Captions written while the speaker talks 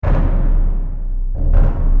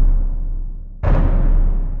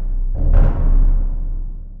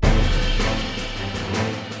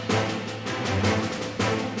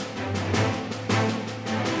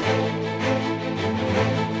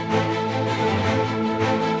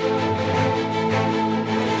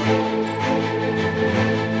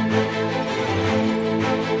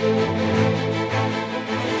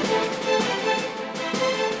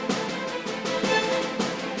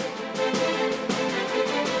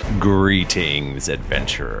Greetings,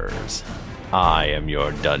 adventurers. I am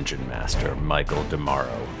your dungeon master, Michael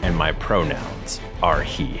DeMaro, and my pronouns are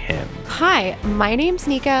he, him. Hi, my name's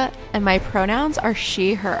Nika, and my pronouns are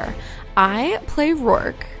she, her. I play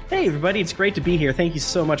Rourke. Hey everybody, it's great to be here. Thank you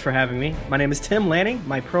so much for having me. My name is Tim Lanning,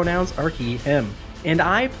 my pronouns are he, him. And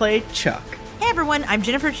I play Chuck. Hey everyone, I'm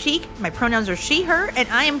Jennifer Cheek, my pronouns are she, her, and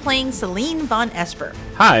I am playing Celine Von Esper.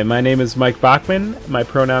 Hi, my name is Mike Bachman, my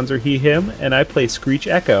pronouns are he, him, and I play Screech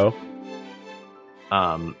Echo.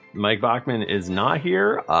 Mike Bachman is not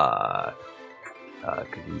here, because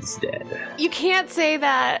he's dead. You can't say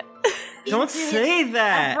that. Don't say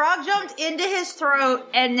that! A frog jumped into his throat,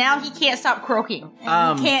 and now he can't stop croaking.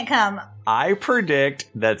 And he can't come. I predict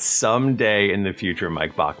that someday in the future,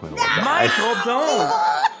 Mike Bachman will die. Michael, don't!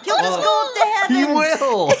 He'll just go up to heaven! He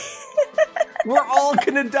will! We're all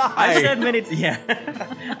gonna die! I've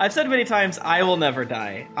said many times, I will never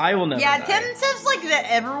die. I will never die. Yeah, Tim says like that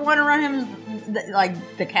everyone around him,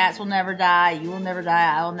 like the cats will never die, you will never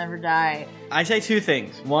die, I will never die. I say two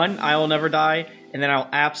things. One, I will never die, and then I'll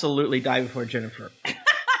absolutely die before Jennifer.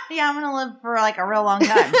 Yeah, I'm gonna live for like a real long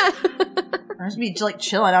time. I'm just be like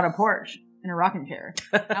chilling on a porch in a rocking chair.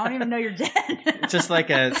 I don't even know you're dead. Just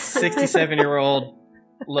like a 67-year-old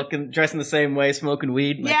dressing the same way, smoking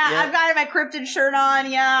weed. Yeah, I've got my Krypton shirt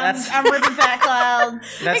on. Yeah, I'm ripping fat clouds.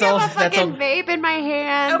 I got my fucking vape in my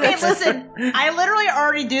hand. Okay, listen. I literally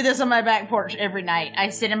already do this on my back porch every night. I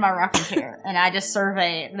sit in my rocking chair and I just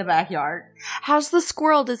survey the backyard. How's the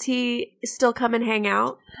squirrel? Does he still come and hang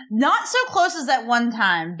out? Not so close as that one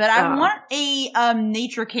time, but I want a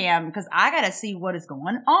nature cam because I gotta see what is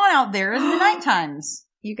going on out there in the night times.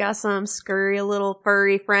 You got some scurry little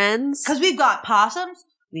furry friends? Because we've got possums,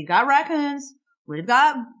 we've got raccoons, we've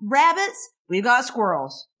got rabbits, we've got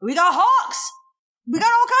squirrels, we got hawks, we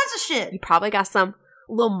got all kinds of shit. You probably got some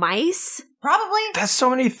little mice? Probably. That's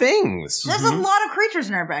so many things. There's a lot of creatures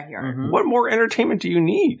in our backyard. Mm-hmm. What more entertainment do you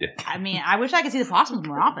need? I mean, I wish I could see the possums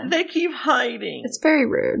more often. They keep hiding. It's very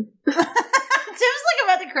rude. Tim's like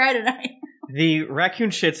about to cry tonight. The raccoon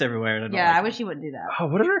shits everywhere. Yeah, I wish he wouldn't do that. Oh,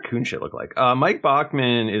 what does raccoon shit look like? Mike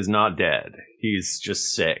Bachman is not dead. He's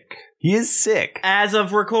just sick. He is sick. As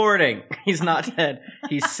of recording, he's not dead.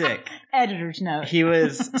 He's sick. Editor's note. He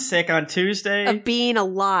was sick on Tuesday. Of being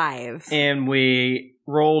alive. And we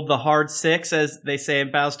rolled the hard 6, as they say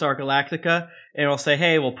in Battlestar Galactica. And we'll say,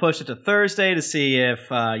 hey, we'll push it to Thursday to see if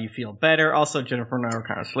you feel better. Also, Jennifer and I were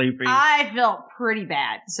kind of sleepy. I felt pretty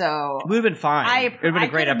bad, so... It would have been fine. It would have been a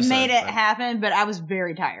great episode. I made it happen, but I was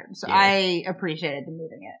very tired, so yeah. I appreciated the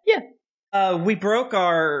moving it. Yeah. We broke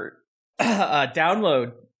our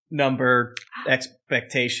download number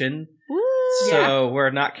expectation. Woo! So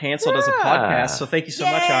we're not canceled as a podcast. So thank you so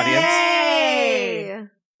much, audience. Yay!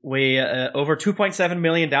 We over 2.7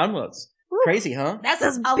 million downloads. Woo. Crazy, huh? That's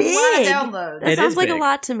big. lot of downloads. That sounds like a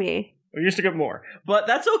lot to me. We used to get more, but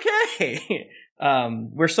that's okay.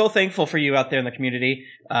 We're so thankful for you out there in the community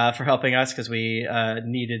for helping us because we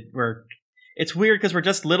It's weird because we're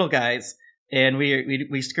just little guys. And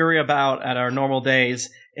we scurry about at our normal days,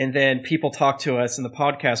 and then people talk to us in the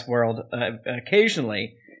podcast world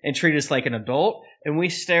occasionally and treat us like an adult, and we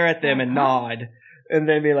stare at them and nod, and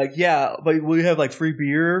then be like, "Yeah, but will you have like free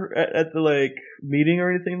beer at the like meeting or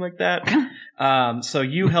anything like that?" So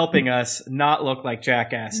you helping us not look like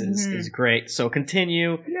jackasses is great. So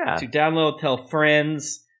continue to download, tell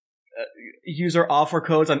friends. Use our offer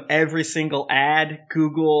codes on every single ad.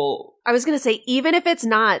 Google. I was going to say, even if it's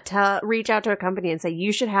not, reach out to a company and say,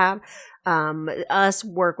 you should have us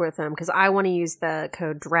work with them because I want to use the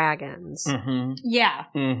code DRAGONS. Mm-hmm. Yeah.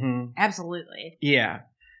 Mm-hmm. Absolutely. Yeah.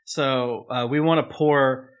 So we want to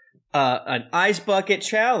pour an ice bucket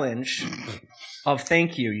challenge of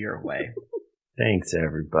thank you your way. Thanks,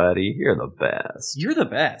 everybody. You're the best. You're the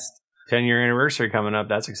best. 10-year anniversary coming up.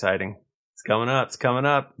 That's exciting. It's coming up. It's coming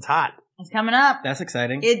up. It's hot. It's coming up. That's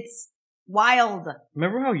exciting. It's wild.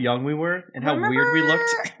 Remember how young we were and how weird we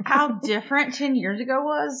looked? How different 10 years ago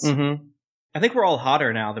was? Mm-hmm. I think we're all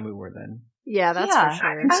hotter now than we were then. Yeah, that's for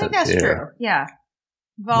sure. I think that's true. Yeah.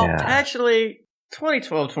 Actually,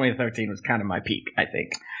 2012, 2013 was kind of my peak, I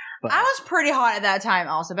think. But I was pretty hot at that time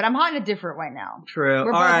also, but I'm hot in a different way now. True.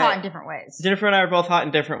 We're both hot in different ways. Jennifer and I are both hot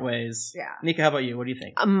in different ways. Yeah. Nika, how about you? What do you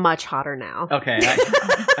think? I'm much hotter now. Okay.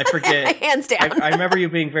 I forget. Hands down. I remember you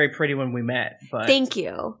being very pretty when we met. But thank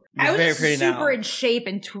you. I was very pretty super now. in shape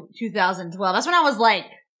in 2012. That's when I was like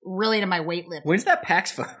really into my weightlifting. When's that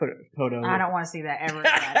PAX photo? I don't want to see that ever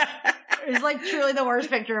again. It's like truly the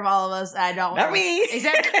worst picture of all of us. I don't. Not me.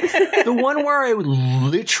 Exactly. The one where I would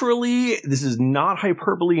literally, this is not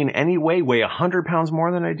hyperbole in any way, weigh 100 pounds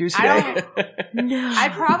more than I do today. I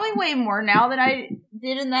probably weigh more now than I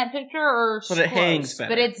did in that picture, or But it hangs better.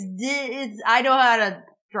 But it's I know how to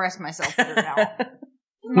dress myself better now.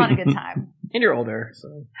 It's not a good time. And you're older,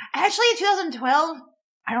 so. Actually, in 2012,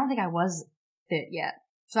 I don't think I was fit yet.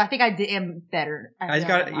 So I think I am better. I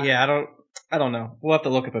don't know. We'll have to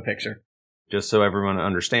look up a picture. Just so everyone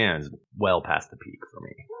understands, well past the peak for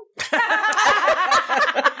me.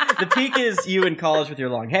 The peak is you in college with your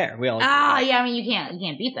long hair. We all. Yeah. I mean, you can't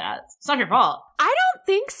beat that. It's not your fault. I don't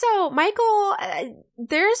think so, Michael.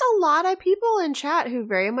 There's a lot of people in chat who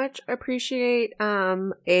very much appreciate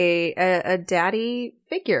a daddy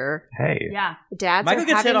figure. Hey, Yeah. Dads Michael are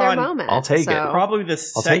gets having hit their on- moment. I'll take it. Probably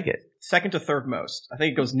the I'll take it. second to third most. I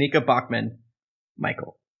think it goes Nika, Bachman,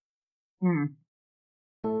 Michael.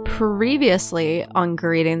 Previously on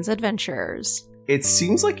Greetings Adventures. It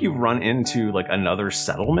seems like you've run into like another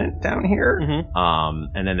settlement down here. Mhm.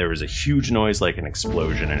 And then there was a huge noise, like an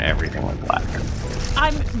explosion, and everything went black.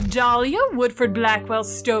 I'm Dahlia, Woodford Blackwell,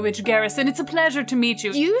 Stowage Garrison. It's a pleasure to meet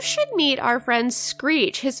you. You should meet our friend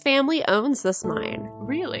Screech. His family owns this mine.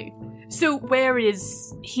 Really? So where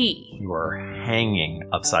is he? You are hanging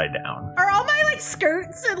upside down. Are all my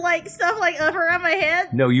skirts and stuff up around my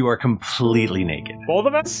head? No, you are completely naked. Both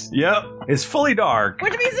of us? Yep, it's fully dark.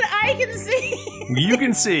 Which means that I can see. You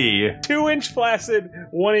can see. 2-inch flaccid,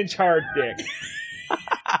 1-inch hard dick.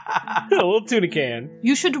 A little tuna can.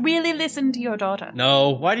 You should really listen to your daughter. No,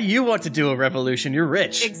 why do you want to do a revolution? You're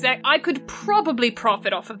rich. I could probably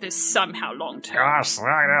profit off of this somehow long term. Gosh,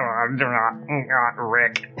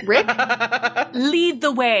 Rick. Rick? Lead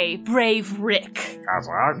the way, brave Rick.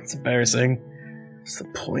 It's embarrassing. What's the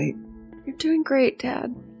point? You're doing great,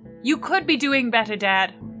 Dad. You could be doing better,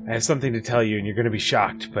 Dad. I have something to tell you, and you're going to be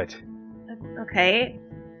shocked, but Okay.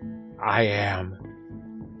 I am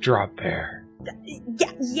Drop Bear.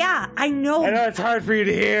 Yeah, I know. I know it's hard for you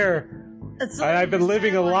to hear. I've been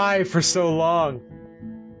living a lie for so long.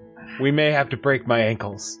 We may have to break my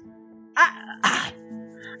ankles.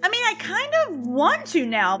 I mean, I kind of want to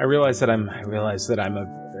now. I realize that I'm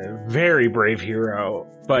a very brave hero,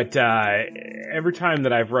 but every time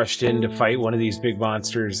that I've rushed in to fight one of these big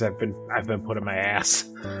monsters, I've been put in my ass.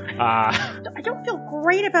 I don't feel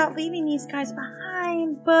great about leaving these guys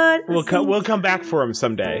behind, but We'll come back for them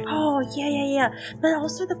someday. Oh yeah. But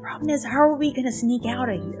also the problem is, how are we gonna sneak out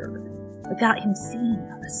of here without him seeing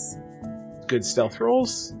us? Good stealth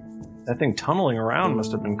rolls. That thing tunneling around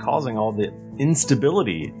must have been causing all the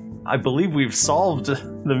instability. I believe we've solved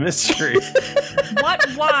the mystery.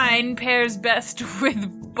 What wine pairs best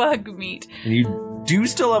with bug meat? And you do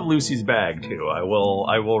still have Lucy's bag too. I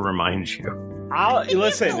will remind you. I'll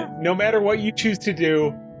listen. No matter what you choose to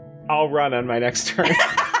do, I'll run on my next turn.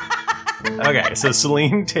 Okay, so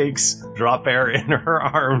Celine takes Drop Bear in her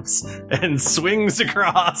arms and swings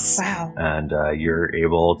across. Wow. And you're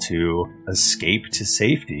able to escape to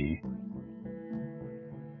safety.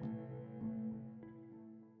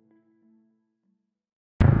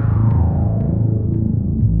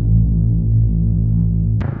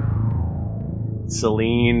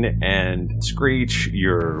 Celine and Screech,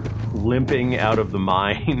 you're limping out of the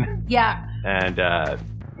mine. Yeah. And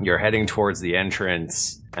you're heading towards the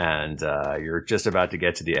entrance, and you're just about to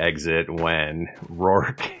get to the exit when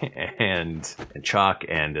Rourke and Chuck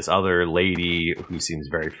and this other lady who seems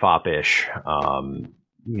very foppish,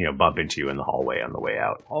 bump into you in the hallway on the way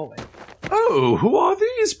out. Hallway. Oh, who are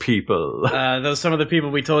these people? Those some of the people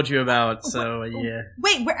we told you about. So yeah.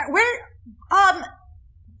 Wait, where?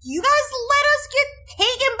 You guys let us get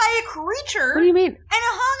taken by a creature. What do you mean? And it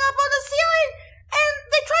hung up on the ceiling, and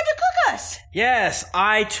they tried to cook us. Yes,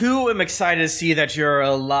 I too am excited to see that you're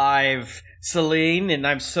alive, Celine, and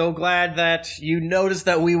I'm so glad that you noticed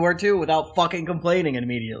that we were too without fucking complaining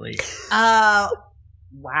immediately. Wow.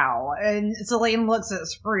 And Celine looks at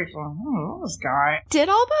Screech like, this guy. Did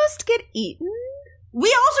Almost get eaten?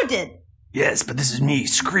 We also did. Yes, but this is me,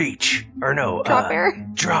 Screech. Or no, Drop Bear?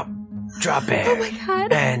 Drop Bear. Oh my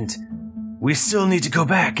god. And we still need to go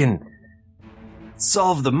back and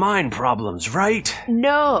solve the mine problems, right?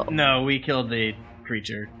 No. No, we killed the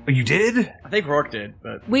creature. Oh, you did? I think Rourke did,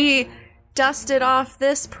 but We dusted off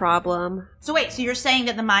this problem. So wait, so you're saying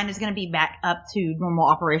that the mine is going to be back up to normal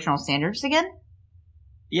operational standards again?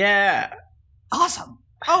 yeah. Awesome.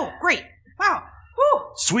 Oh, great. Wow. Whew.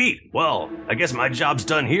 Sweet. Well, I guess my job's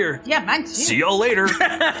done here. Yeah, mine too. See y'all later. Is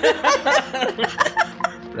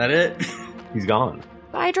that it? He's gone.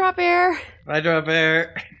 Bye, Drop Bear. Bye, Drop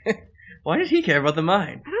Bear. Why did he care about the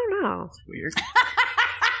mine? I don't know. It's weird.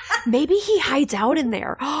 Maybe he hides out in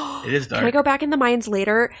there. It is dark. Can I go back in the mines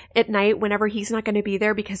later at night whenever he's not going to be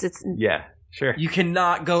there because it's... Yeah, sure. You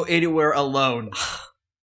cannot go anywhere alone.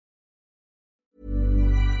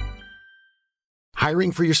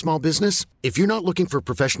 Hiring for your small business? If you're not looking for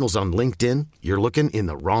professionals on LinkedIn, you're looking in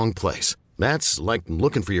the wrong place. That's like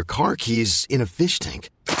looking for your car keys in a fish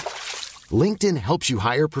tank. LinkedIn helps you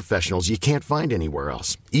hire professionals you can't find anywhere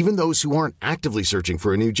else, even those who aren't actively searching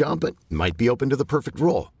for a new job but might be open to the perfect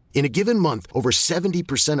role. In a given month, over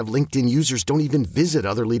 70% of LinkedIn users don't even visit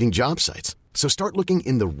other leading job sites. So start looking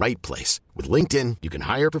in the right place. With LinkedIn, you can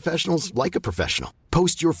hire professionals like a professional.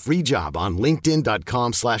 Post your free job on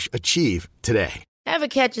linkedin.com/achieve today. Ever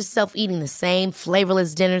catch yourself eating the same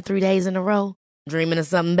flavorless dinner 3 days in a row? Dreaming of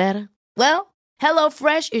something better? Well,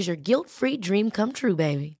 HelloFresh is your guilt-free dream come true,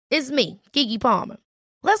 baby. It's me, Keke Palmer.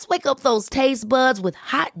 Let's wake up those taste buds with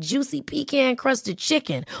hot, juicy pecan-crusted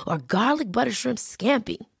chicken or garlic butter shrimp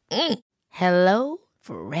scampi. Hello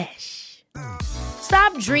Fresh.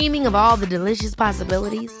 Stop dreaming of all the delicious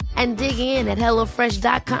possibilities and dig in at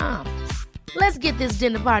HelloFresh.com. Let's get this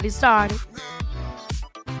dinner party started.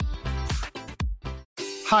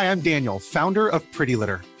 Hi, I'm Daniel, founder of Pretty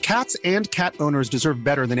Litter. Cats and cat owners deserve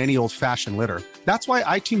better than any old-fashioned litter. That's why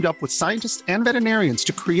I teamed up with scientists and veterinarians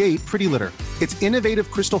to create Pretty Litter. Its innovative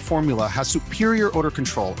crystal formula has superior odor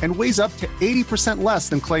control and weighs up to 80% less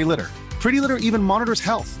than clay litter. Pretty Litter even monitors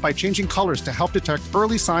health by changing colors to help detect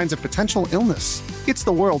early signs of potential illness. It's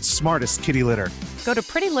the world's smartest kitty litter. Go to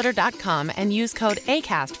prettylitter.com and use code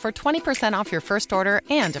ACAST for 20% off your first order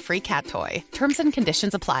and a free cat toy. Terms and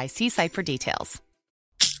conditions apply. See site for details.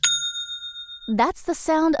 That's the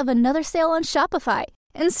sound of another sale on Shopify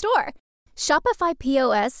in store. Shopify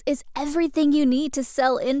POS is everything you need to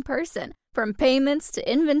sell in person. From payments to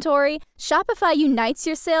inventory, Shopify unites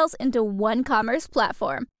your sales into one commerce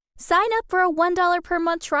platform. Sign up for a $1 per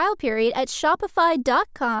month trial period at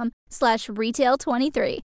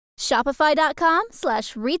shopify.com/retail23.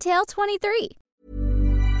 Shopify.com/retail23.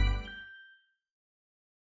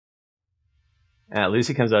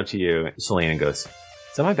 Lucy comes up to you, Celine, and goes, "Is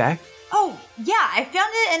that my bag?" Oh, yeah, I found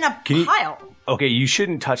it in a pile. Okay, you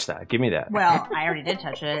shouldn't touch that. Give me that. Well, I already did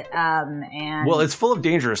touch it. And well, it's full of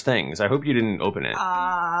dangerous things. I hope you didn't open it.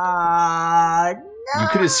 No. You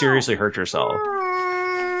could have seriously hurt yourself.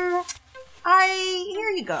 Here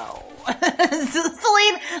you go.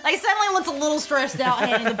 Celine, suddenly looks a little stressed out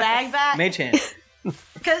handing the bag back. Mage hand.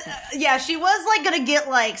 Because, she was, gonna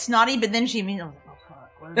get, snotty, but then she means, oh,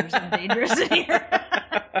 fuck, what is there something dangerous in here?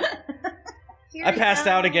 I passed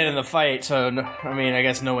out again in the fight, so, I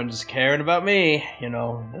guess no one's caring about me,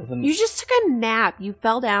 You just took a nap. You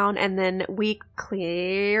fell down, and then we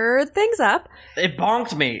cleared things up. It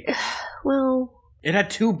bonked me. Well... It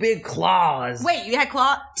had 2 big claws. Wait, you had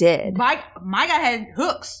claws? Did. My guy had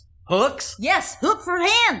hooks. Hooks? Yes, hook for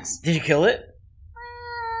hands. Did you kill it?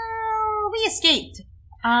 We escaped.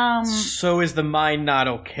 So is the mine not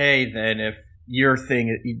okay, then, if your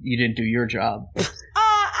thing, you didn't do your job? I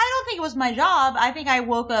don't think it was my job. I think I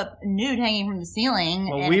woke up nude hanging from the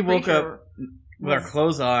ceiling. Well, we woke up with our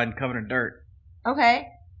clothes on, covered in dirt. Okay.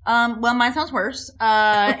 Well, mine sounds worse.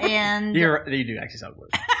 And... You do actually sound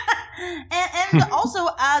worse. and also,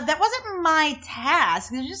 that wasn't my task.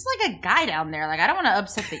 There's just a guy down there. I don't want to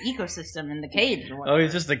upset the ecosystem in the cage or whatever. Oh,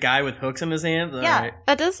 he's just a guy with hooks in his hands? Yeah. All right.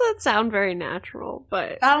 That doesn't sound very natural,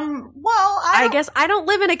 but... well, I guess I don't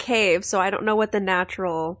live in a cave, so I don't know what the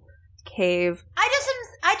natural cave... I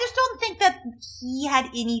just don't think that he had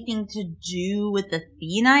anything to do with the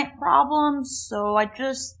Phenite problem, so I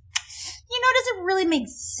just... does it really make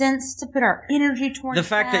sense to put our energy towards the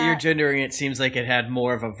fact that you're gendering it seems like it had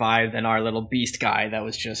more of a vibe than our little beast guy that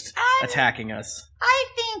was just attacking us. I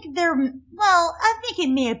think I think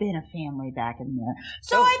it may have been a family back in there.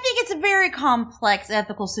 So I think it's a very complex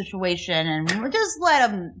ethical situation, and we'll just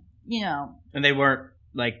let them, And they weren't,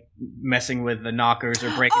 messing with the knockers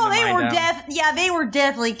or breaking the mine down. They were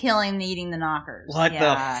definitely killing and eating the knockers. What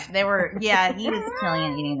they were, he was killing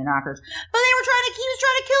and eating the knockers. But he was trying to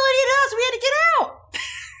kill and eat us. We had to get out.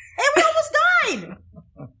 And we almost died.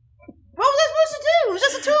 What was I supposed to do? It was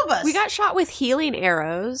just the 2 of us. We got shot with healing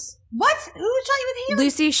arrows. What? Who shot you with healing?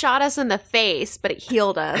 Lucy shot us in the face, but it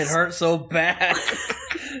healed us. It hurt so bad.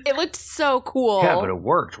 It looked so cool. Yeah, but it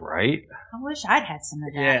worked, right? I wish I'd had some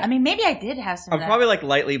of that. Yeah. Maybe I did have some of that. I'm probably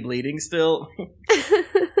lightly bleeding still.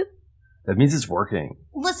 That means it's working.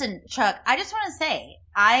 Listen, Chuck, I just want to say,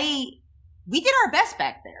 we did our best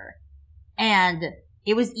back there. And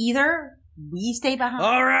it was either we stay behind.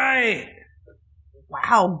 All right.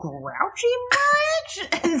 Wow, grouchy much?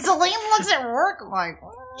 And Celine looks at work like...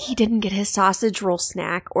 He didn't get his sausage roll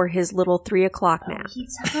snack or his little 3 o'clock nap.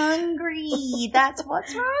 He's hungry. That's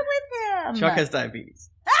what's wrong with him. Chuck has diabetes.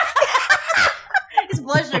 His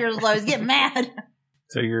blood sugar's low. He's getting mad.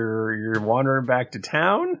 So you're wandering back to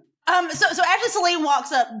town? So actually Celine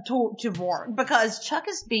walks up to Rourke because Chuck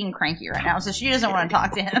is being cranky right now, so she doesn't want to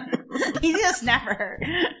talk to him. He's gonna snap at her.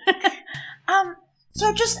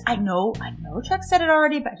 So just, I know Chuck said it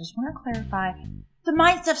already, but I just want to clarify. The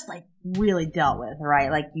mind stuff's, like, really dealt with, right?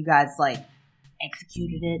 Like, you guys, like,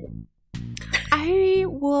 executed it. I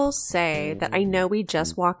will say that I know we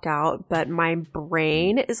just walked out, but my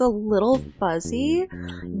brain is a little fuzzy.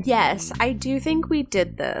 Yes, I do think we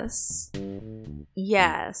did this.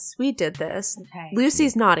 Yes, we did this. Okay.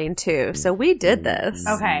 Lucy's nodding too, so we did this.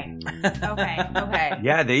 Okay.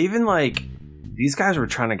 Yeah, they even, like, these guys were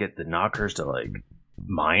trying to get the knockers to, like,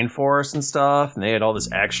 mine for us and stuff, and they had all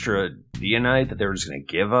this extra Deonite that they were just going to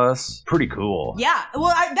give us. Pretty cool. Yeah, well,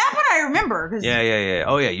 that one I remember. Cause Yeah.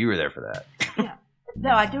 Oh, yeah, you were there for that. Yeah.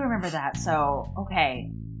 No, I do remember that, so,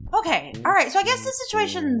 okay. Okay, alright, so I guess the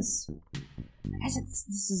situation's...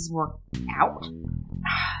 this is worked out.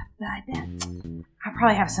 But I bet I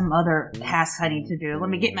probably have some other tasks I need to do. Let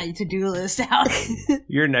me get my to-do list out.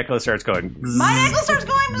 Your necklace starts going. My necklace starts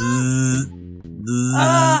going.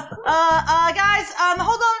 Guys,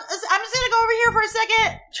 hold on. I'm just gonna go over here for a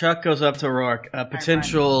second. Chuck goes up to Rourke. A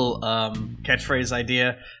potential catchphrase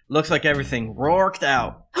idea. Looks like everything Rourked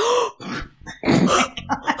out.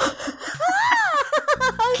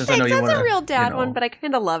 Thanks, that's a real dad one, but I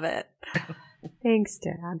kind of love it. Thanks,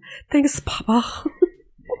 Dad. Thanks, Papa.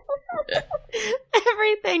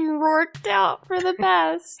 Everything worked out for the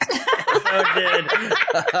best. So good.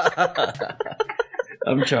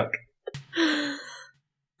 I'm Chuck.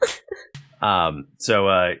 So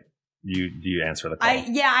you answer the call?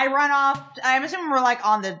 I run off. I'm assuming we're like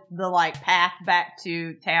on the like path back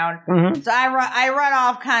to town. Mm-hmm. So I run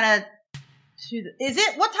off kind of to the, is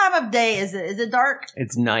it, what time of day is it? Is it dark?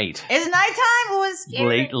 It's night. It's nighttime? It was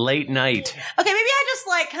scary. Late night. Okay, maybe I just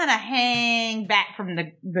like kind of hang back from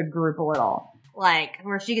the group a little. Like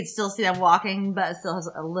where she could still see them walking, but still has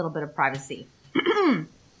a little bit of privacy.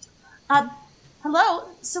 Hello,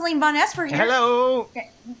 Celine Von Esper here. Hello.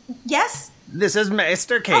 Yes? This is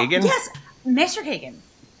Maester Kagan. Oh, yes, Maester Kagan.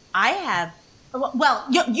 I have... Well,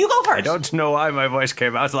 you go first. I don't know why my voice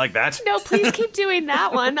came out like that. No, please keep doing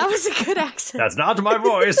that one. That was a good accent. That's not my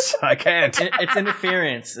voice. I can't. It's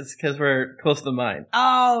interference. It's because we're close to the mind.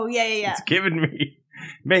 Oh, yeah. It's giving me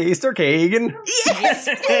Maester Kagan. Yes,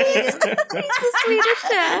 please. He's the Swedish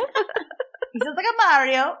chef. He sounds like a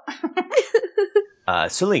Mario.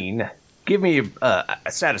 Celine, give me a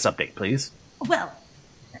status update, please. Well,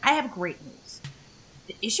 I have great news.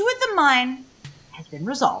 The issue with the mine has been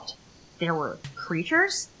resolved. There were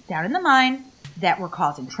creatures down in the mine that were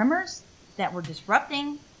causing tremors, that were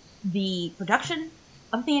disrupting the production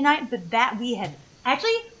of theonite, but that we've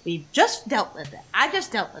just dealt with it. I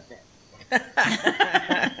just dealt with it.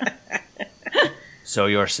 So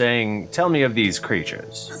you're saying, tell me of these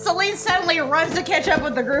creatures. Celine suddenly runs to catch up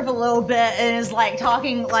with the group a little bit and is like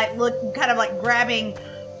talking, like kind of like grabbing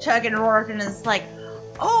Chuck and Rourke and is like,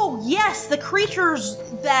 oh yes, the creatures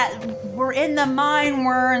that were in the mine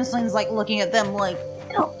were, and Celine's like looking at them like,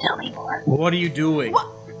 don't tell me more. What are you doing? What?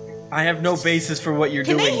 I have no basis for what you're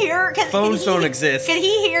doing. Can they hear? Phones don't exist. Can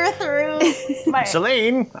he hear through my...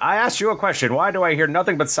 Celine, I asked you a question. Why do I hear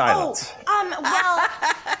nothing but silence? Well,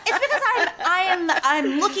 it's because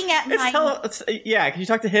I'm looking at my... Yeah, can you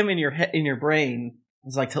talk to him in your brain?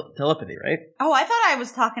 It's like telepathy, right? Oh, I thought I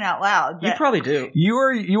was talking out loud. But... You probably do. You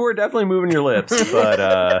were definitely moving your lips, but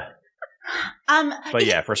but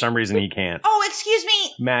yeah, for some reason he can't. Oh, excuse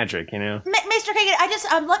me. Magic, you know. Mr. Kagan, I just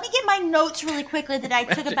let me get my notes really quickly that I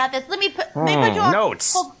took about this. Let me put you on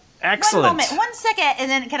notes. Hold, excellent. 1 second, and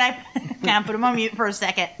then can I put him on mute for a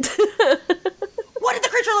second? What did the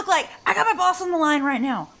creature look like? I got my boss on the line right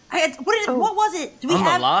now. What was it? Do we on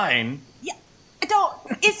have the line? Yeah.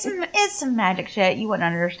 It's some magic shit. You wouldn't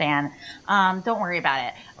understand. Don't worry about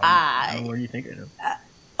it. What are you thinking of?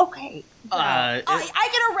 Okay. I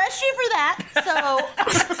can arrest you for that. So.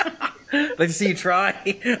 Like to see you try.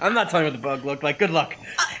 I'm not telling you what the bug looked like. Good luck.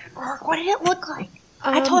 Rourke, what did it look like?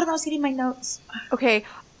 I told him I was getting my notes. Okay.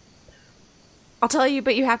 I'll tell you,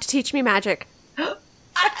 but you have to teach me magic. Yeah,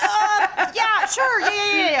 sure.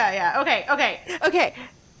 Yeah. Okay.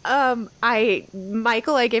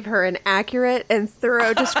 I gave her an accurate and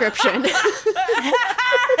thorough description.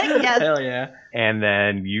 Yes. Hell yeah. And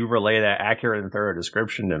then you relay that accurate and thorough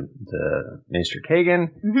description to Mr. Kagan.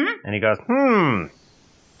 Mm-hmm. And he goes,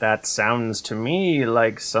 that sounds to me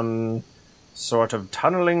like some sort of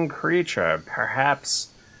tunneling creature.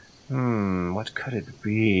 Perhaps, what could it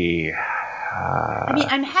be? I mean,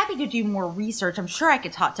 I'm happy to do more research. I'm sure I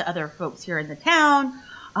could talk to other folks here in the town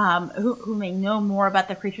who may know more about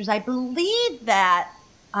the creatures. I believe that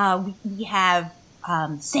we have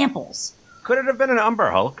samples. Could it have been an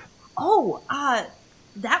Umber Hulk? Oh,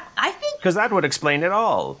 that, I think... Because that would explain it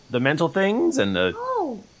all. The mental things and the...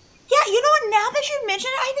 Oh, yeah, you know what, now that you mention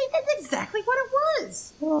it, I think that's exactly what it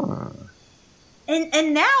was. Huh.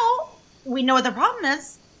 And now we know what the problem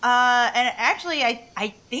is. And actually,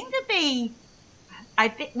 I think that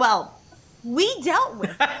we dealt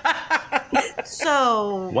with it.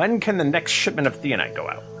 So... When can the next shipment of theonite go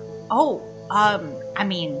out? Oh, I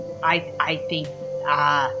mean, I think,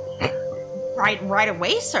 right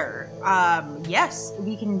away, sir. Yes,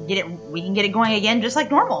 we can get it going again just like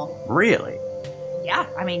normal. Really? Yeah,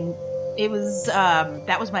 I mean, it was,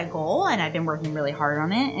 that was my goal, and I've been working really hard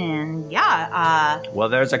on it, and yeah, Well,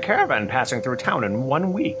 there's a caravan passing through town in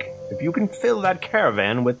 1 week. If you can fill that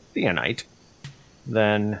caravan with theonite,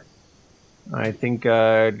 then I think,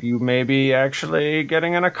 you may be actually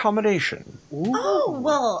getting an accommodation. Oh,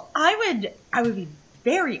 well, I would be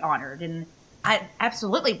very honored, and I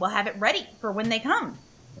absolutely will have it ready for when they come.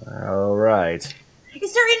 All right.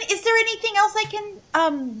 Is there anything else I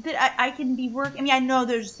can, that I can be working? I mean, I know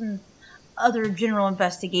there's some other general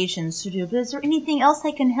investigations to do, but is there anything else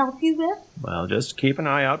I can help you with? Well, just keep an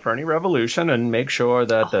eye out for any revolution and make sure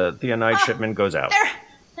that the theonite shipment goes out.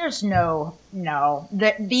 There's no.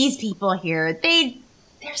 These people here, they're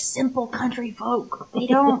simple country folk. They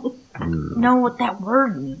don't know what that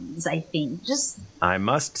word means, I think. I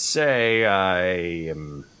must say, I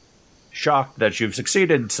am shocked that you've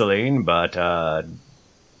succeeded, Celine, but,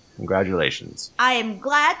 congratulations. I am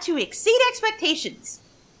glad to exceed expectations.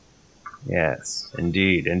 Yes,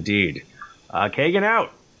 indeed. Kagan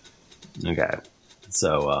out! Okay.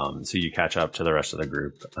 So you catch up to the rest of the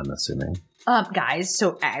group, I'm assuming. Guys,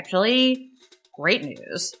 so actually, great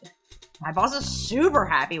news. My boss is super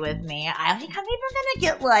happy with me. I think I'm even gonna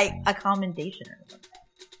get, like, a commendation or something.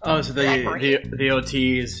 Oh, so the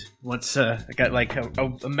OTs got, like,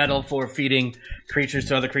 a medal for feeding creatures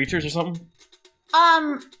to other creatures or something?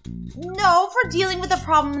 No, for dealing with a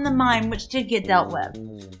problem in the mine, which did get dealt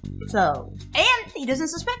with. So, and he doesn't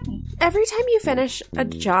suspect me. Every time you finish a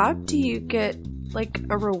job, do you get, like,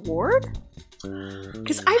 a reward?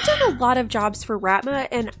 Because I've done a lot of jobs for Ratma,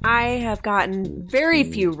 and I have gotten very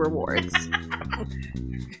few rewards.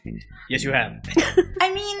 Yes, you have.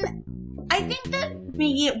 I mean, I think that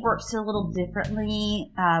maybe it works a little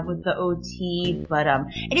differently with the OT, but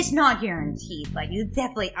it is not guaranteed. Like, it's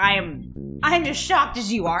definitely, I am just shocked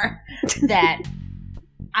as you are that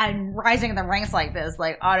I'm rising in the ranks like this.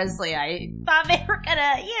 Like, honestly, I thought they were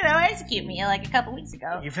gonna, execute me like a couple weeks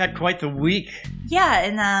ago. You've had quite the week. Yeah,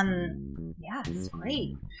 and yeah, it's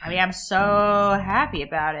great. I mean, I'm so happy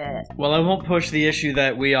about it. Well, I won't push the issue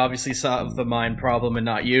that we obviously solved the mine problem and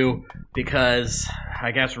not you, because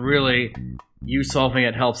I guess really you solving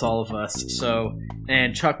it helps all of us. So,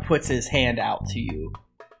 and Chuck puts his hand out to you.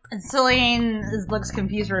 And Celine looks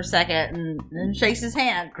confused for a second and then shakes his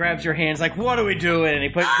hand. Grabs your hands like, what are we doing? And he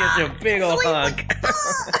gives you a big old hug.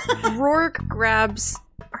 Rourke grabs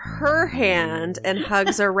her hand and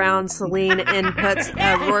hugs around Celine and puts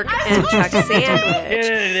a Rourke and Chuck sandwich.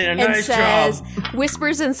 Yeah, and nice says, job.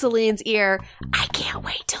 whispers in Celine's ear, I can't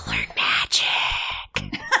wait to learn magic.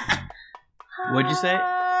 What'd you say?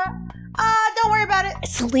 Don't worry about it.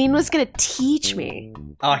 Celine was going to teach me.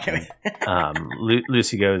 Oh, I can't wait.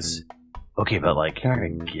 Lucy goes, okay, but, like, you're not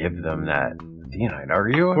going to give them that theonite, are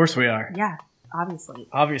you? Of course we are. Yeah, obviously.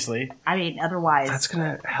 Obviously. I mean, otherwise... That's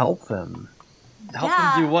going to help them. Help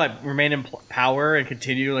them do what? Remain in power and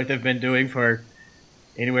continue like they've been doing for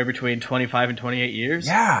anywhere between 25 and 28 years?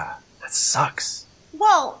 Yeah, that sucks.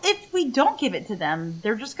 Well, if we don't give it to them,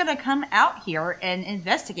 they're just going to come out here and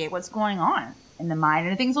investigate what's going on in the mine,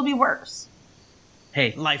 and things will be worse.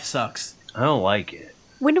 Hey, life sucks. I don't like it.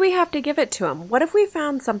 When do we have to give it to them? What if we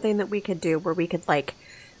found something that we could do where we could, like,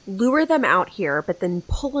 lure them out here, but then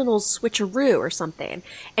pull in a switcheroo or something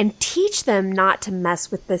and teach them not to mess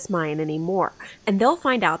with this mine anymore? And they'll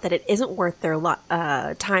find out that it isn't worth their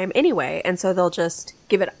time anyway, and so they'll just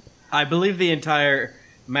give it up. I believe the entire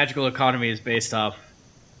magical economy is based off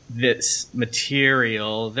this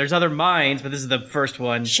material. There's other mines, but this is the first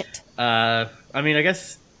one. Shit. I mean, I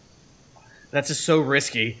guess that's just so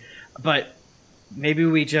risky, but maybe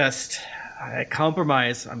we just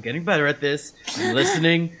compromise. I'm getting better at this. I'm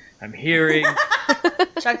listening. I'm hearing.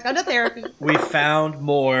 Chuck's gone to therapy. We found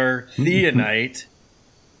more theonite,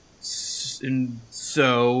 and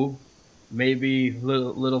so maybe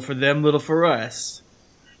little for them, little for us.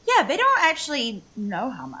 Yeah, they don't actually know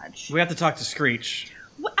how much. We have to talk to Screech.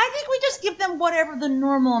 I think we just give them whatever the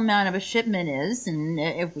normal amount of a shipment is, and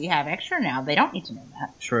if we have extra now, they don't need to know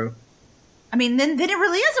that. True. I mean, then it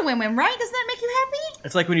really is a win-win, right? Doesn't that make you happy?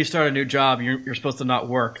 It's like when you start a new job, you're supposed to not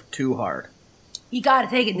work too hard. You gotta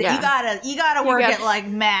take it. Yeah. You gotta work at like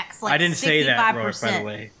max. Like I didn't 65%. say that, Rourke, by the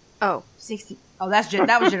way. Oh. 60. Oh, that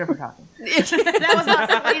was Jennifer talking. That was not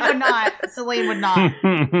Celine would not. Celine would not.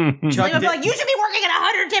 Celine would be like, you should be working at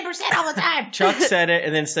 110% all the time. Chuck said it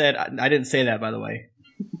and then said, I didn't say that, by the way.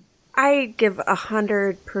 I give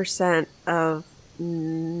 100% of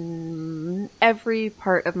every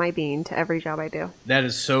part of my being to every job I do. That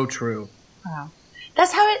is so true. Wow.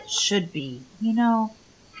 That's how it should be, you know?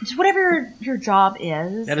 Just whatever your job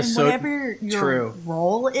is, that is and so whatever your true.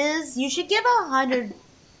 role is, you should give 100.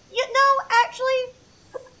 Actually,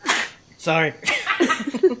 sorry.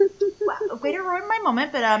 Way to ruin my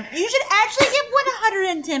moment, but you should actually give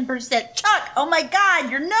 110%. Chuck, oh my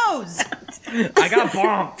God, your nose. I got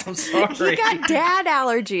bombed. I'm sorry. He got dad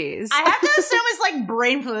allergies. I have to assume it's like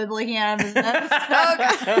brain fluid leaking out of his nose.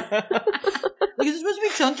 Like, is it supposed to be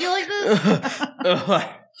chunky like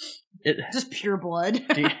this? Just pure blood.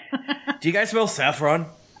 Do you guys smell saffron?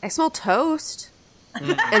 I smell toast.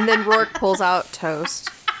 And then Rourke pulls out toast.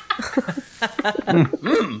 How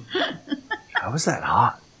is that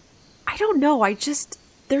hot? I don't know.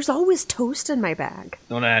 There's always toast in my bag.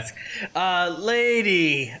 Don't ask.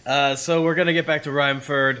 Lady. So we're going to get back to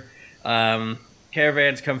Rhymeford.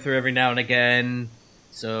 Caravans come through every now and again.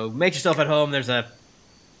 So make yourself at home. There's a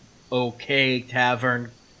okay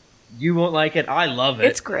tavern. You won't like it. I love it.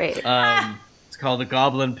 It's great. It's called the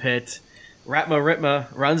Goblin Pit. Ratma Ritma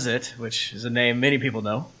runs it, which is a name many people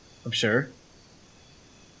know, I'm sure.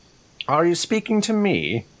 Are you speaking to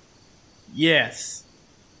me? Yes.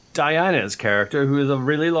 Diana's character, who is a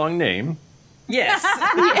really long name. Yes.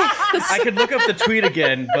 I could look up the tweet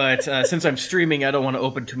again, but since I'm streaming, I don't want to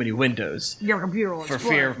open too many windows. Your computer will for explode.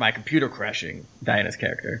 fear of my computer crashing. Diana's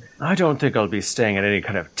character. I don't think I'll be staying at any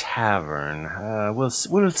kind of tavern. We'll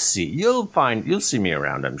see. You'll see me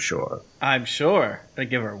around, I'm sure. I'm sure. I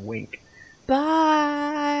give her a wink.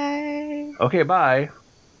 Bye. Okay, bye.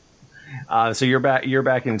 So you're back.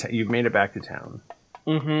 You've made it back to town.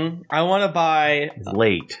 Mm-hmm. I want to buy. It's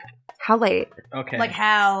late. How late? Okay. Like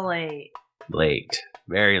how late? Late.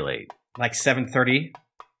 Very late. Like 7:30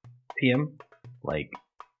 p.m. Like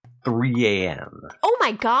 3 a.m. Oh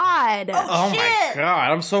my god. Oh my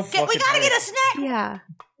god! I'm so fucking. We gotta tired. get a snack. Yeah.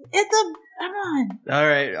 Come on. All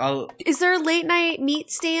right. Is there a late night meat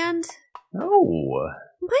stand? No.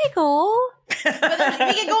 Michael. But then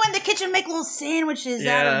we can go in the kitchen and make little sandwiches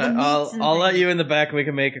out of the meats. I'll let you in the back and we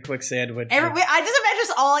can make a quick sandwich. I just imagine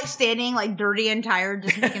us all like standing like dirty and tired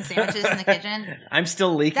just making sandwiches in the kitchen. I'm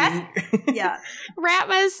still leaking. Yeah.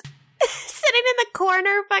 Ratma's sitting in the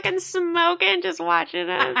corner fucking smoking, just watching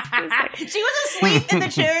us. She was asleep in the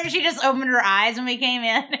chair and she just opened her eyes when we came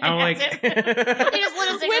in. I'm like, she just lit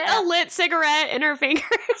a cigarette. With a lit cigarette in her fingers.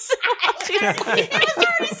 It was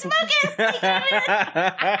already smoking. And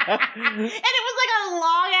it was like a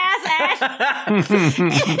long ass ash.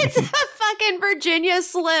 It's a fucking Virginia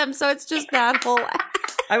Slim, so it's just that whole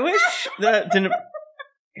ash. I wish that didn't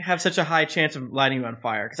have such a high chance of lighting you on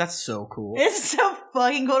fire, because that's so cool. It's so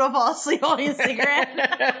fucking cool to fall asleep holding a cigarette.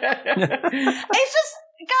 It's just,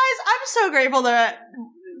 guys, I'm so grateful that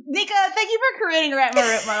Nika, thank you for creating Ratma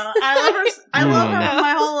Ritma. I love her. I love her with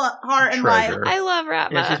my whole heart and life. I love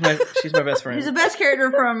Ratma. Yeah, she's my best friend. She's the best character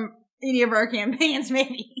from any of our campaigns,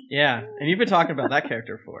 maybe. Yeah, and you've been talking about that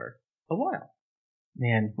character for a while.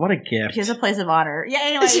 Man, what a gift. She has a place of honor. Yeah,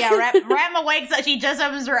 anyway, Ratma wakes up, she just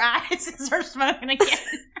opens her eyes and starts smoking again.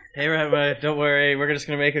 Hey, Ratma, don't worry. We're just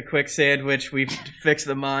going to make a quick sandwich. We've fixed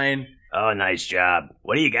the mine. Oh, nice job.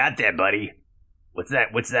 What do you got there, buddy? What's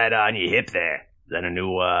that on your hip there? Is that a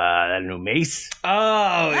new mace?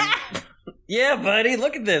 Oh, yeah, buddy.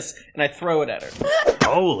 Look at this. And I throw it at her.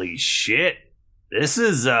 Holy shit. This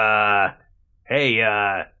is,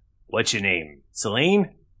 hey, what's your name?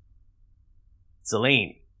 Celine?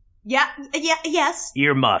 Celine. Yeah, yes.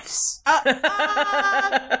 Earmuffs.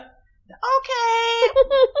 Okay.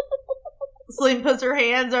 Celine puts her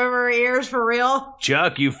hands over her ears for real.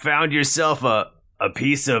 Chuck, you found yourself a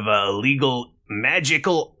piece of illegal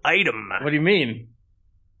magical item. What do you mean?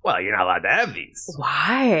 Well, you're not allowed to have these.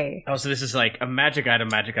 Why? Oh, so this is like a magic item,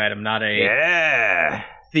 not a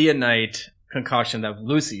Theonite concoction of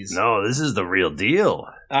Lucy's. No, this is the real deal.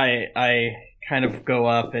 I kind of go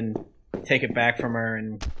up and take it back from her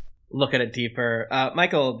and look at it deeper.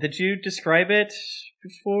 Michael, did you describe it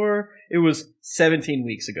before? It was 17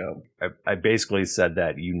 weeks ago. I basically said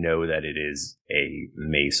that you know that it is a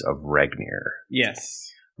mace of Regnir.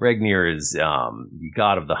 Yes. Regnir is the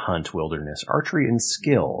god of the hunt, wilderness, archery, and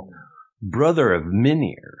skill, brother of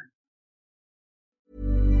Minir.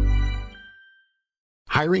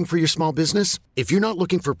 Hiring for your small business? If you're not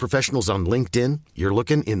looking for professionals on LinkedIn, you're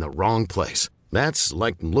looking in the wrong place. That's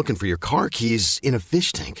like looking for your car keys in a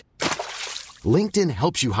fish tank. LinkedIn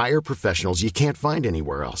helps you hire professionals you can't find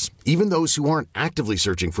anywhere else, even those who aren't actively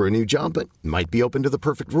searching for a new job but might be open to the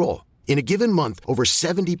perfect role. In a given month, over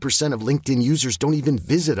 70% of LinkedIn users don't even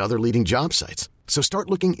visit other leading job sites. So start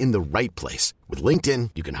looking in the right place. With LinkedIn,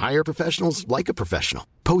 you can hire professionals like a professional.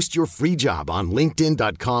 Post your free job on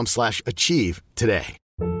linkedin.com/achieve today.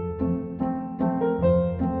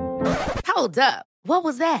 Hold up. What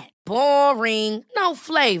was that? Boring. No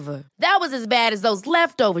flavor. That was as bad as those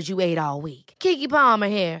leftovers you ate all week. Keke Palmer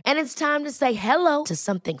here, and it's time to say hello to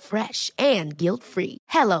something fresh and guilt-free.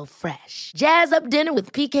 Hello Fresh. Jazz up dinner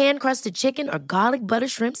with pecan-crusted chicken or garlic butter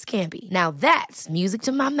shrimp scampi. Now that's music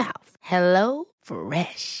to my mouth. Hello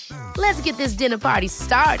Fresh. Let's get this dinner party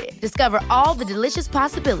started. Discover all the delicious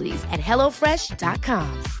possibilities at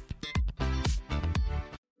hellofresh.com.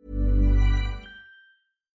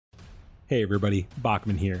 Hey everybody,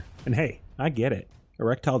 Bachman here. And hey, I get it.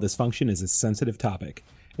 Erectile dysfunction is a sensitive topic,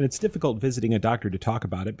 and it's difficult visiting a doctor to talk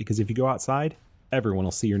about it because if you go outside, everyone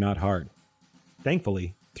will see you're not hard.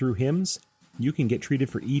 Thankfully, through HIMS, you can get treated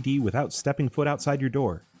for ED without stepping foot outside your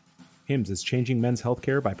door. HIMS is changing men's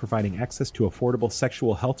healthcare by providing access to affordable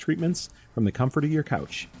sexual health treatments from the comfort of your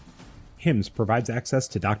couch. HIMS provides access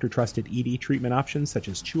to doctor-trusted ED treatment options such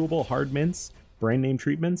as chewable hard mints, brand name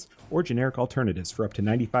treatments, or generic alternatives for up to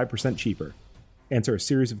 95% cheaper. Answer a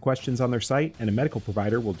series of questions on their site, and a medical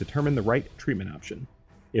provider will determine the right treatment option.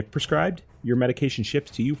 If prescribed, your medication ships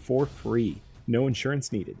to you for free, no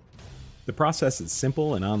insurance needed. The process is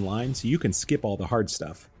simple and online, so you can skip all the hard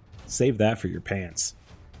stuff. Save that for your pants.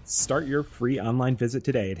 Start your free online visit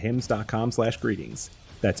today at hims.com/greetings.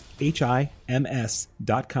 That's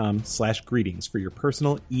HIMS.com/greetings for your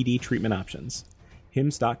personal ED treatment options.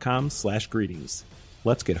 hims.com/greetings.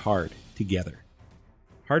 Let's get hard together.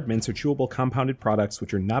 Hard mints are chewable compounded products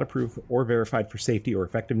which are not approved or verified for safety or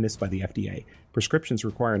effectiveness by the FDA. Prescriptions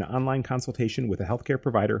require an online consultation with a healthcare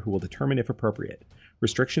provider who will determine if appropriate.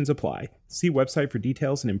 Restrictions apply. See website for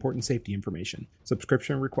details and important safety information.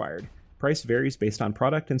 Subscription required. Price varies based on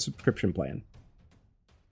product and subscription plan.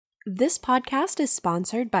 This podcast is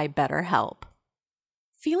sponsored by BetterHelp.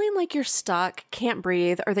 Feeling like you're stuck, can't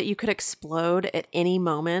breathe, or that you could explode at any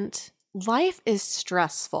moment? Life is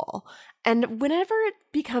stressful, and whenever it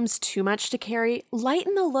becomes too much to carry,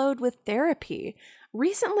 lighten the load with therapy.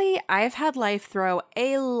 Recently, I've had life throw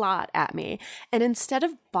a lot at me, and instead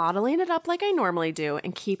of bottling it up like I normally do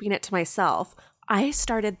and keeping it to myself, I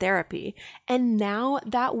started therapy, and now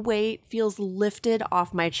that weight feels lifted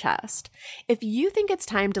off my chest. If you think it's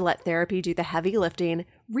time to let therapy do the heavy lifting,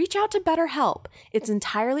 reach out to BetterHelp. It's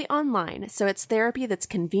entirely online, so it's therapy that's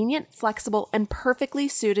convenient, flexible, and perfectly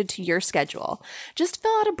suited to your schedule. Just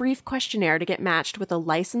fill out a brief questionnaire to get matched with a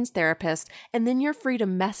licensed therapist, and then you're free to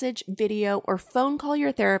message, video, or phone call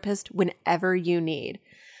your therapist whenever you need.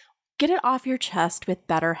 Get it off your chest with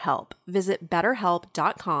BetterHelp. Visit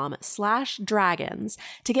betterhelp.com/dragons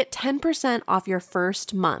to get 10% off your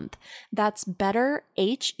first month. That's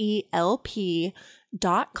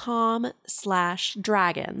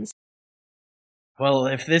betterhelp.com/dragons. Well,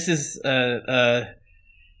 if this is a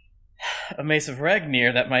Mace of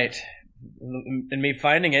Regnir, that might, in me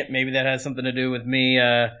finding it, maybe that has something to do with me.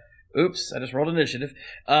 Oops, I just rolled initiative.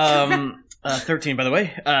 13, by the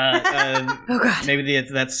way. Oh God. Maybe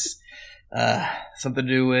that's something to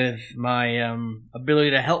do with my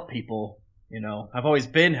ability to help people. You know, I've always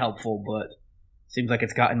been helpful, but it seems like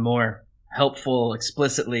it's gotten more helpful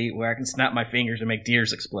explicitly, where I can snap my fingers and make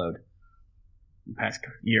deers explode. In the past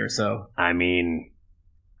year or so. I mean,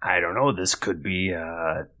 I don't know. This could be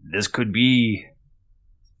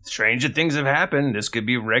stranger things have happened. This could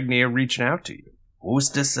be Regnir reaching out to you. Who's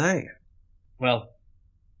to say? Well,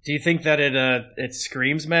 do you think that it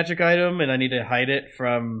screams magic item and I need to hide it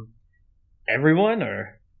from everyone,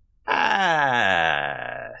 or? Nah.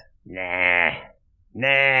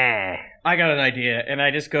 I got an idea, and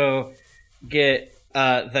I just go get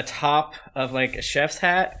the top of like a chef's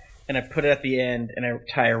hat, and I put it at the end, and I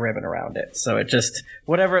tie a ribbon around it. So it just,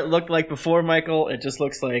 whatever it looked like before, Michael, it just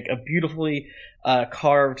looks like a beautifully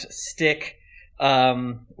carved stick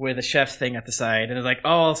with a chef's thing at the side. And it's like,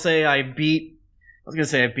 oh, I'll say I beat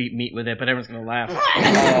meat with it, but everyone's gonna laugh.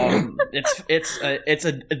 It's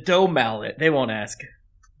a dough mallet. They won't ask.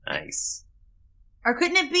 Nice. Or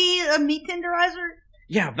couldn't it be a meat tenderizer?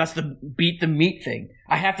 Yeah, that's the beat the meat thing.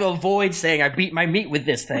 I have to avoid saying I beat my meat with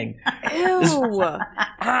this thing. Ew.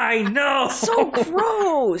 I know. So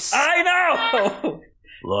gross. I know.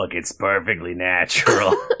 Look, it's perfectly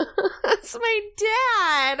natural. That's my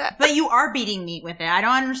dad. But you are beating meat with it. I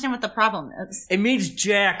don't understand what the problem is. It means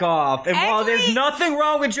jack off. And while there's nothing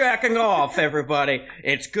wrong with jacking off, everybody,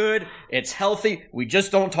 it's good, it's healthy, we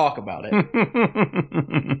just don't talk about it.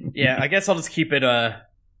 Yeah, I guess I'll just keep it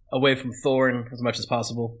away from Thorn as much as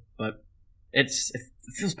possible, but it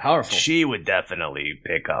feels powerful. She would definitely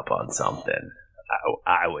pick up on something.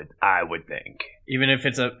 I would think. Even if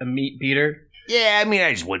it's a meat beater? Yeah, I mean,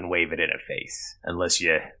 I just wouldn't wave it in her face. Unless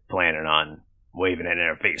you're planning on waving it in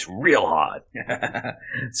her face real hard.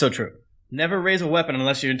 So true. Never raise a weapon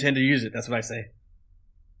unless you intend to use it. That's what I say.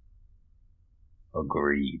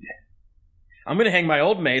 Agreed. I'm going to hang my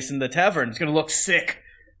old mace in the tavern. It's going to look sick.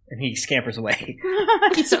 And he scampers away.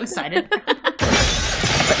 He's so excited.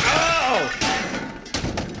 Oh!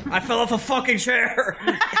 I fell off a fucking chair.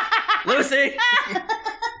 Lucy!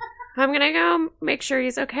 I'm gonna go make sure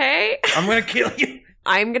he's okay. I'm gonna kill you.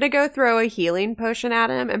 I'm gonna go throw a healing potion at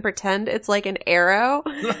him and pretend it's like an arrow,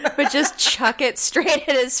 but just chuck it straight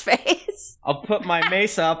at his face. I'll put my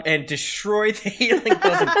mace up and destroy the healing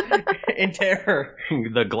potion in terror.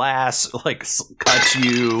 The glass, cuts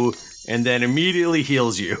you and then immediately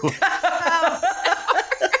heals you.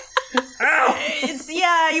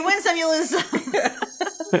 You win some, you lose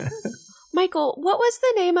some. Michael, what was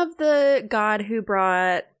the name of the god who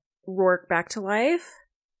brought Rourke back to life?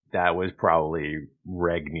 That was probably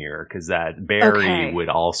Regnir, because Barry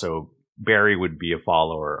Barry would be a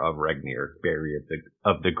follower of Regnir, Barry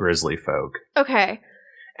of the Grizzly folk. Okay.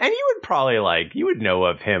 And you would probably you would know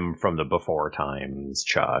of him from the before times,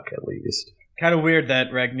 Chuck, at least. Kind of weird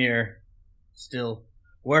that Regnir still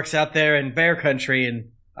works out there in Bear Country,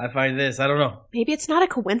 and I find this, I don't know. Maybe it's not a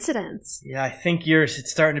coincidence. Yeah, I think it's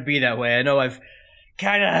starting to be that way. I know I've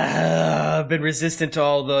kind of been resistant to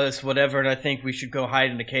all this, whatever, and I think we should go hide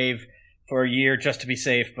in a cave for a year just to be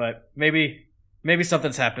safe, but maybe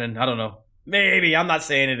something's happening. I don't know. Maybe. I'm not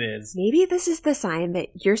saying it is. Maybe this is the sign that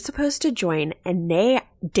you're supposed to join and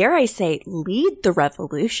dare I say, lead the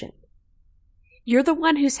revolution. You're the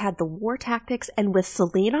one who's had the war tactics, and with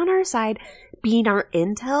Celine on our side, being our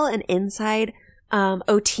intel and inside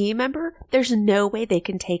OT member, there's no way they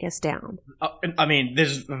can take us down. I mean,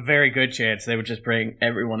 there's a very good chance they would just bring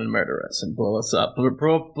everyone and murder us and blow us up. Blow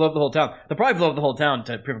up the whole town. They'll probably blow up the whole town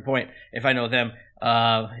to prove a point, if I know them.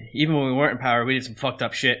 Even when we weren't in power, we did some fucked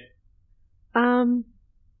up shit.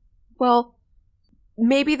 Well,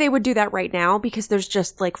 maybe they would do that right now because there's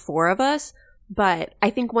just 4 of us, but I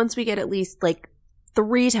think once we get at least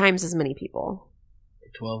 3 times as many people.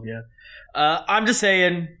 12, yeah. I'm just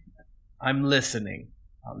saying, I'm listening.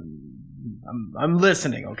 I'm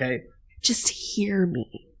listening, okay? Just hear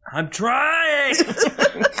me. I'm trying!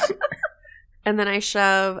 And then I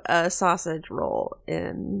shove a sausage roll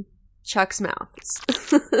in Chuck's mouth.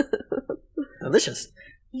 Delicious.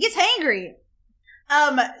 He gets hangry.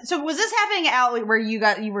 So was this happening out where you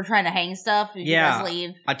were trying to hang stuff? Did you guys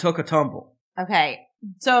leave? I took a tumble. Okay.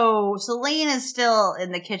 So Celine is still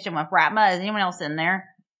in the kitchen with Ratma. Is anyone else in there?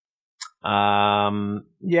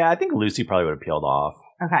 Yeah, I think Lucy probably would have peeled off.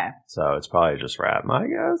 Okay. So it's probably just Ratma, I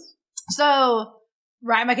guess. So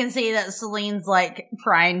Ratma can see that Celine's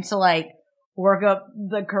trying to work up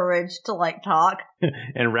the courage to talk.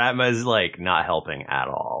 And Ratma's not helping at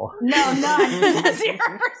all. No, none.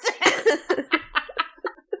 0%.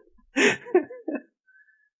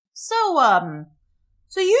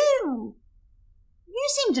 So you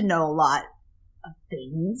seem to know a lot of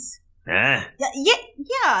things. Huh?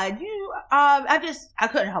 Yeah. You, I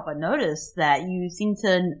couldn't help but notice that you seem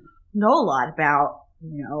to know a lot about,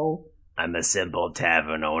 I'm a simple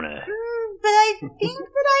tavern owner. But I think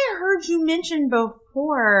that I heard you mention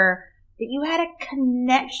before that you had a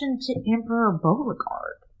connection to Emperor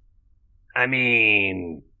Beauregard. I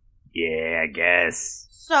mean, yeah, I guess.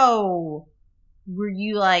 So, were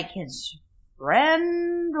you his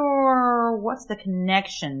friend, or what's the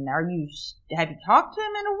connection? Have you talked to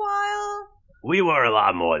him in a while? We were a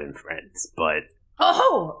lot more than friends, but...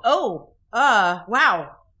 Wow.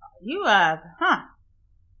 You,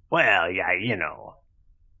 Well, yeah,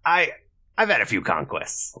 I've had a few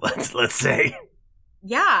conquests, let's say.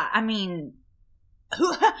 Yeah, I mean,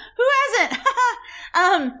 who hasn't?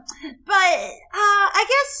 But, I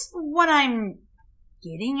guess what I'm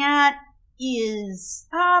getting at is,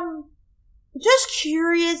 just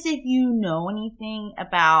curious if you know anything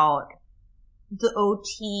about the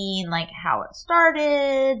OT and how it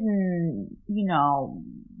started and,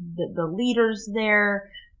 the leaders there.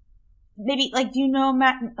 Maybe, do you know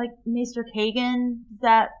Maester Kagan? Does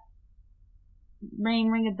that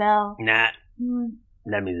ring a bell? Nah.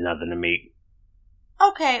 That means nothing to me.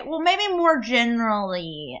 Okay, well, maybe more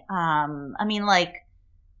generally, I mean, like,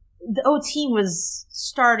 the OT was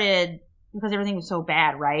started because everything was so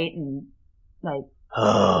bad, right? And, like,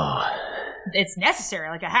 it's necessary.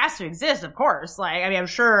 Like, it has to exist, of course. Like, I mean, I'm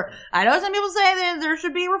sure, I know some people say that there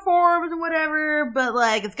should be reforms and whatever, but,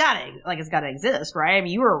 like, it's gotta exist, right? I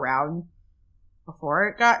mean, you were around before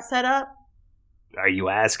it got set up. Are you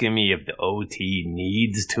asking me if the OT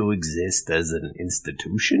needs to exist as an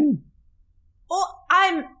institution? Well,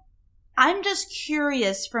 I'm just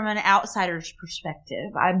curious from an outsider's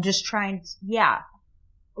perspective. I'm just trying to,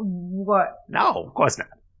 What? No, of course not.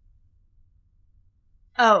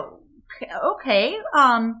 Oh, okay.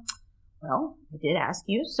 Well, I did ask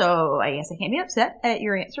you, so I guess I can't be upset at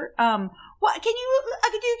your answer. What, could you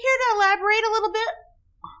care to elaborate a little bit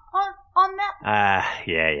on that?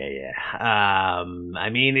 Yeah. I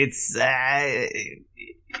mean, it's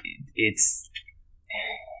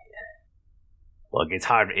look, it's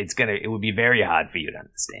hard. It would be very hard for you to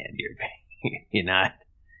understand. You're not.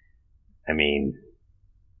 I mean,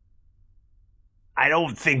 I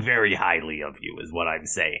don't think very highly of you, is what I'm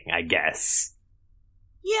saying, I guess.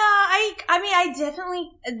 Yeah, I mean, I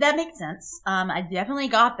definitely, that makes sense. I definitely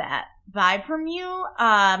got that vibe from you.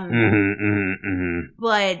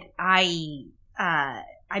 But I'm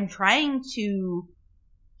trying to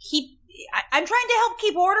I'm trying to help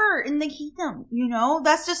keep order in the kingdom, you know?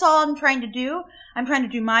 That's just all I'm trying to do. I'm trying to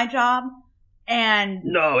do my job. And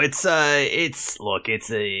no, it's a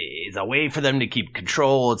way for them to keep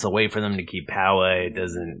control. It's a way for them to keep power. It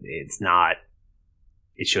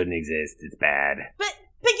shouldn't exist. It's bad. But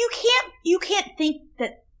you can't think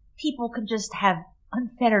that people could just have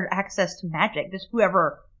unfettered access to magic. Just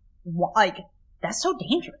whoever, like, that's so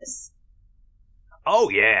dangerous.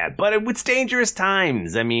 Oh yeah, but it's dangerous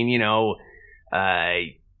times. I mean,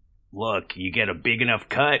 look, you get a big enough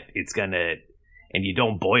cut, and you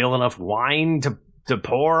don't boil enough wine to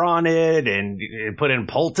pour on it, and put in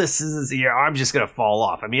poultices, your arm's just gonna fall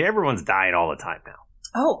off. I mean, everyone's dying all the time now.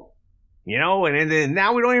 Oh. And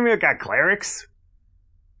now we don't even got clerics.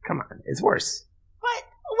 Come on, it's worse. But,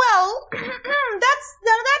 well, that's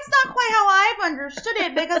not quite how I've understood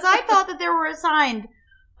it, because I thought that there were assigned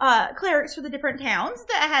clerics for the different towns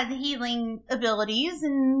that had healing abilities,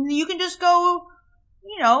 and you can just go,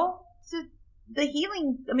 to the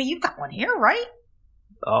healing. I mean, you've got one here, right?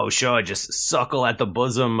 Oh, sure, just suckle at the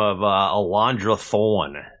bosom of Alondra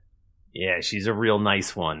Thorn. Yeah, she's a real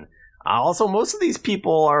nice one. Also, most of these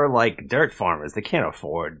people are like dirt farmers. They can't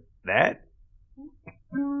afford that.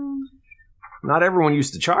 Not everyone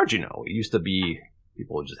used to charge, It used to be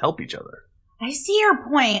people would just help each other. I see your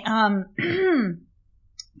point.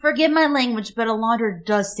 Forgive my language, but Alondra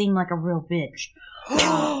does seem like a real bitch.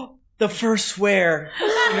 The first swear.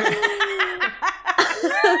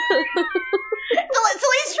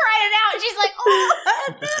 Celine's trying it out. She's like,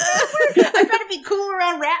 I'm trying to be cool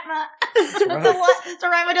around Ratma. So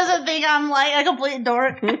Ratma doesn't think I'm like a complete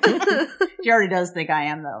dork. She already does think I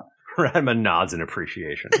am, though. Ratma nods in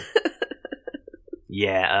appreciation.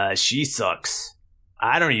 Yeah, she sucks.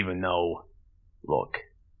 I don't even know. Look,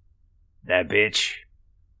 that bitch.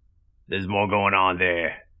 There's more going on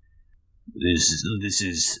there. This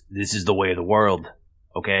is the way of the world.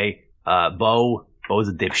 Okay? Bo's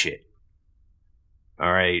a dipshit.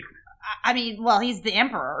 Alright? I mean, well, he's the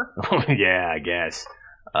emperor. Yeah, I guess.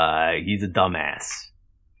 He's a dumbass.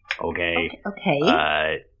 Okay? Okay.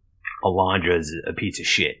 Alondra's a piece of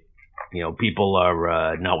shit. People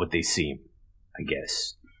are not what they seem, I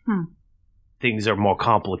guess. Things are more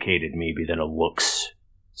complicated, maybe, than it looks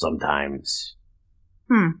sometimes.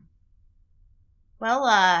 Well,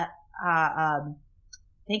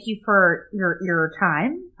 thank you for your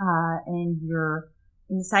time, and your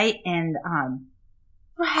insight, and,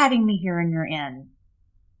 for having me here in your inn.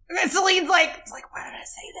 And Celine's like, why did I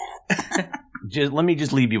say that? Let me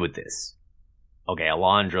leave you with this. Okay,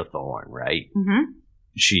 Alondra Thorn, right? Mm-hmm.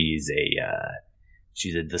 She's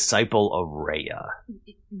a disciple of Rhea.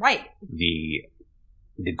 Right. The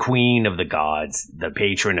queen of the gods, the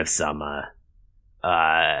patron of summer.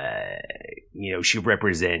 She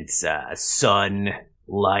represents sun,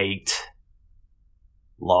 light,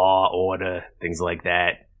 law, order, things like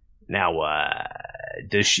that. Now,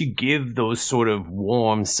 does she give those sort of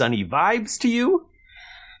warm, sunny vibes to you?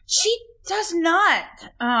 She does not.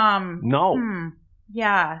 No.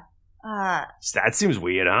 Yeah. That seems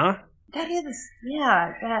weird, huh? That is,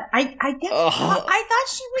 yeah. I thought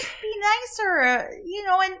she would be nicer,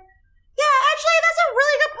 and yeah, actually, that's a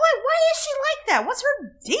really good point. Why is she like that? What's her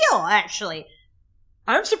deal, actually?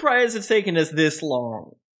 I'm surprised it's taken us this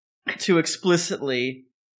long to explicitly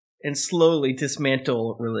and slowly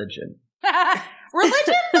dismantle religion.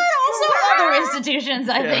 Religion, but also other institutions,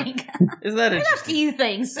 I think. Isn't that There's a interesting? few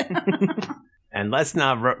things. And let's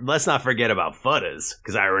not forget about Fudders,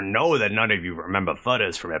 because I know that none of you remember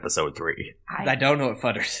Fudders from episode 3. I don't know what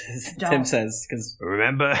Fudders is. Don't. Tim says, because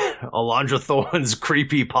Remember Alondra Thorne's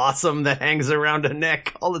creepy possum that hangs around her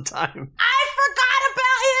neck all the time? I forgot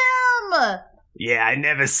about him! Yeah, I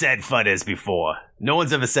never said Fudders before. No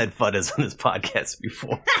one's ever said Fudders on this podcast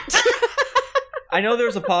before. I know there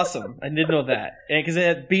was a possum. I did know that. Because it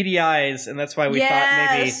had beady eyes, and that's why we thought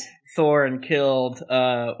maybe Thorin killed,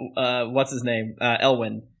 what's his name?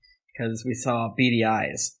 Elwyn. Because we saw beady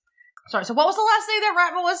eyes. Sorry, so what was the last thing that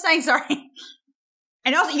Ratma was saying? Sorry.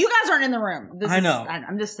 And also, you guys aren't in the room. I know.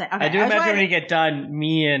 I'm just saying. Okay, I do imagine when you get done,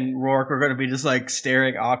 me and Rourke are going to be just like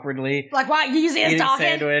staring awkwardly. Like, what? You see us eating talking?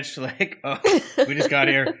 sandwich, like, oh, we just got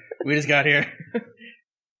here. We just got here.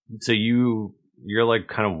 So you're like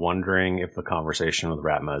kind of wondering if the conversation with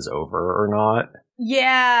Ratma is over or not.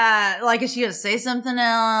 Yeah, like, is she going to say something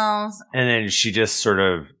else? And then she just sort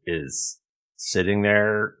of is sitting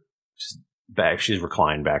there, just back. She's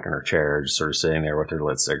reclined back in her chair, just sort of sitting there with her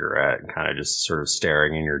lit cigarette and kind of just sort of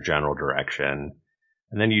staring in your general direction.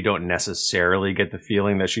 And then you don't necessarily get the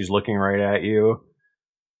feeling that she's looking right at you.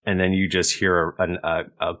 And then you just hear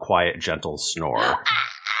a quiet, gentle snore.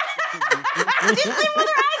 Did you sleep with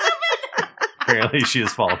her eyes open? Apparently she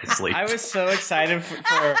has fallen asleep. I was so excited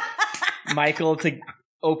for Michael to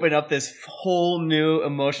open up this whole new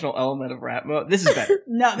emotional element of Ratma. This is better.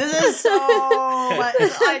 No, this is so much.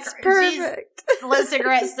 That's perfect. She's lit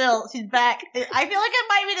cigarette still. She's back. I feel like it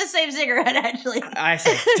might be the same cigarette, actually. I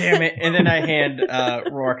said, damn it. And then I hand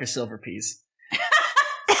Rourke a silver piece.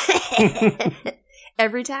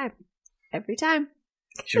 Every time. Every time.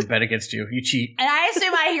 Should bet against you. You cheat. And I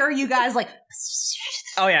assume I hear you guys like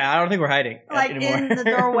Oh, yeah. I don't think we're hiding anymore. in the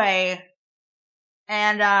doorway.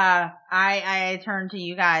 And I turn to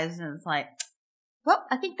you guys and it's like, well,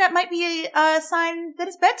 I think that might be a sign that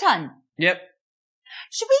it's bedtime. Yep.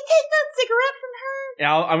 Should we take that cigarette from her?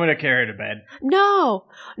 Yeah, I'm going to carry her to bed. No,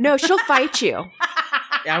 she'll fight you.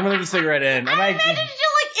 Yeah, I'm going to leave the cigarette in. I imagine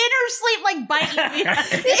she'll like in her sleep like bite you.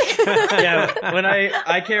 Yeah, when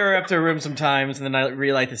I carry her up to her room sometimes, and then I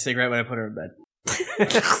relight the cigarette when I put her in bed.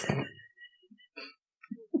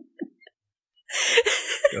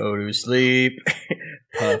 Go to sleep,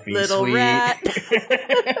 puffy Little sweet. rat.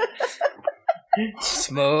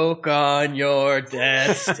 Smoke on your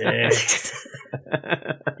death stick.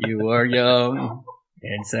 You are young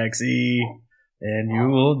and sexy, and you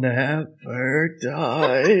will never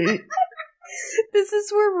die. This is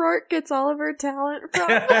where Rourke gets all of her talent from. Oh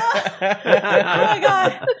my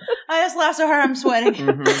god. I just laughed so hard I'm sweating.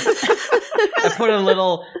 I put a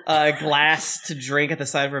little glass to drink at the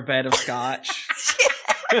side of her bed of scotch.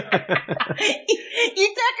 You tuck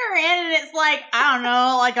her in and it's like, I don't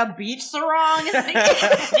know, like a beach sarong.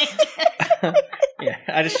 Yeah,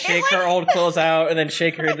 I just shake her old clothes out and then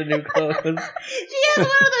shake her into new clothes. She has one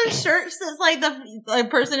of those shirts that's like the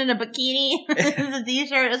person in a bikini. It's a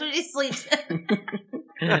t-shirt. That's what she sleeps in.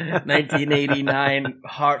 1989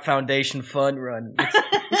 Heart Foundation Fund Run.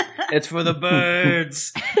 It's for the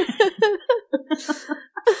birds.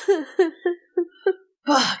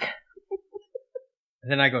 Fuck.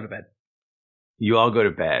 And then I go to bed. You all go to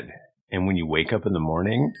bed, and when you wake up in the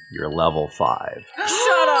morning, you're level 5.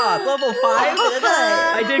 Shut up! Level 5?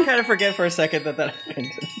 I did kind of forget for a second that happened.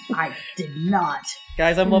 I did not.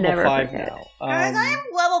 Guys, I'm level Never 5 forget. now. Guys, I am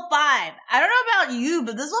level 5. I don't know about you,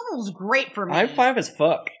 but this level was great for me. I'm 5 as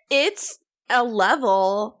fuck. It's a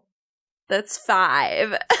level that's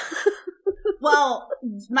 5. Well,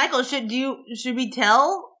 Michael, should we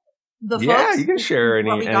tell the folks? Yeah, you can share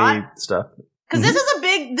what we any got? stuff. Because this is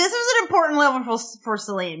an important level for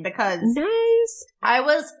Celine, because Nice. I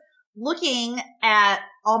was looking at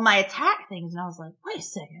all my attack things and I was like, wait a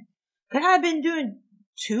second. Could I have been doing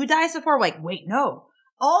 2 dice before? Like, wait, no.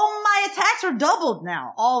 All my attacks are doubled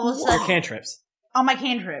now, all of a Or sudden. cantrips. All my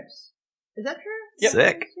cantrips. Is that true? Yep.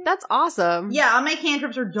 Sick. That's awesome. Yeah, all my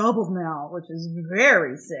cantrips are doubled now, which is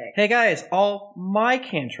very sick. Hey guys, all my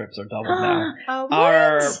cantrips are doubled now. Oh,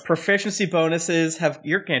 Our what? proficiency bonuses have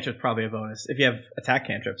your cantrips probably a bonus. If you have attack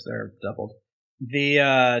cantrips, they're doubled.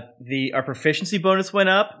 Our proficiency bonus went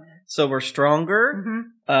up, so we're stronger.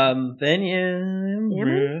 Mhm. Then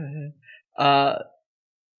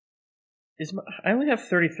I only have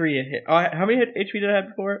 33 hit. How many HP did I have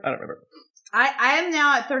before? I don't remember. I am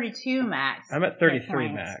now at 32 max. I'm at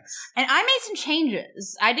 33 max. And I made some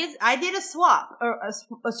changes. I did a swap, or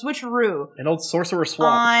a switcheroo. An old sorcerer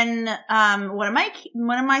swap. On one of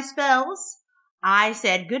my spells. I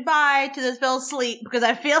said goodbye to the spell sleep because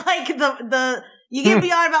I feel like You get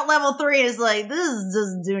beyond about level 3, it's like, this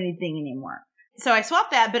doesn't do anything anymore. So I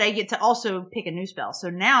swap that, but I get to also pick a new spell. So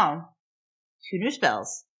now, 2 new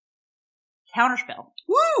spells. Counterspell.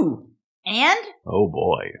 Woo! And Oh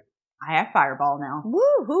boy. I have Fireball now.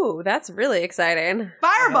 Woohoo, that's really exciting.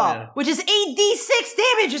 Fireball, yeah. which is 8d6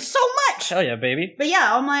 damage. It's so much. Hell yeah, baby. But yeah,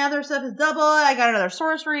 all my other stuff is double. I got another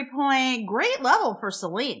sorcery point. Great level for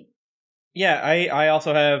Celine. Yeah, I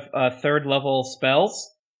also have 3rd level spells.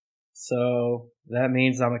 So that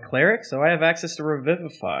means I'm a cleric, so I have access to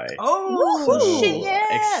Revivify. Oh, shit,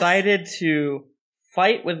 yes. Excited to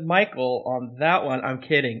fight with Michael on that one. I'm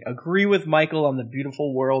kidding. Agree with Michael on the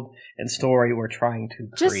beautiful world and story we're trying to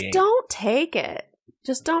Just create. don't take it.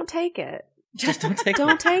 Just don't take it. Just don't take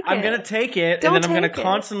Don't take I'm it. going to take it, Don't and then I'm going take to it.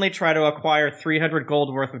 constantly try to acquire 300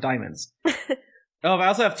 gold worth of diamonds. Oh, I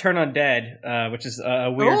also have Turn Undead, which is a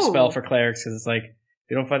weird Ooh. spell for clerics, because it's like, if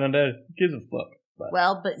you don't find undead, who gives a fuck?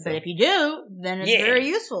 But if you do, then it's Yeah. very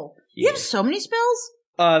useful. You have so many spells?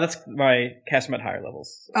 That's my cast them at higher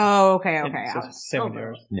levels. Oh, okay. So same with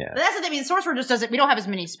yours. Yeah. But that's the thing. I mean, sorcerer just doesn't. We don't have as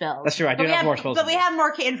many spells. That's true. I do But we have more spells but than we you. have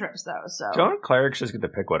more cantrips though. So Don't clerics just get to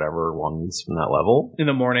pick whatever ones from that level? In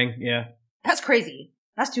the morning, yeah. that's crazy.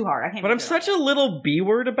 That's too hard. I can't. But I'm do such a little B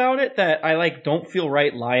word about it that I don't feel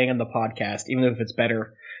right lying on the podcast, even if it's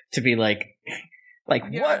better to be like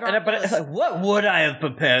what? What would I have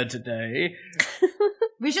prepared today?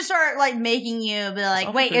 We should start making you be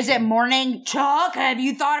like, wait, is it morning? Chuck, have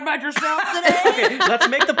you thought about yourself today? Okay, let's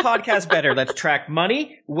make the podcast better. Let's track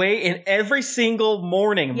money, weight, and every single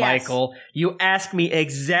morning, Yes. Michael, you ask me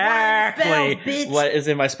exactly What is spell, bitch? what is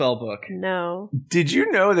in my spell book. No. Did you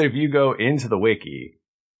know that if you go into the wiki,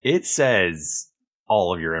 it says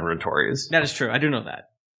all of your inventories? That is true. I do know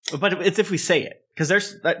that. But it's if we say it. Because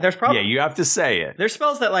there's probably... Yeah, you have to say it. There's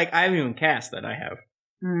spells that I haven't even cast that I have.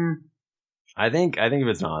 I think if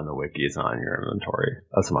it's not on the wiki, it's not in your inventory.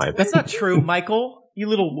 That's my opinion. That's not true, Michael. You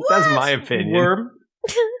little That's my opinion. worm.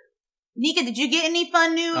 Nika, did you get any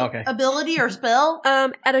fun new Okay. ability or spell?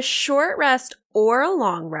 At a short rest or a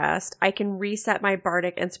long rest, I can reset my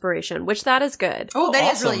bardic inspiration, which that is good. Oh, that is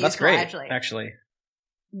awesome. really That's useful, great, actually.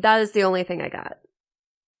 That is the only thing I got.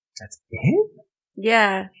 That's it? See,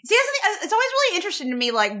 Yeah. that's the thing. It's always really interesting to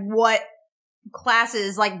me, what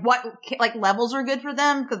classes, what levels are good for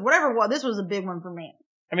them. Because this was a big one for me.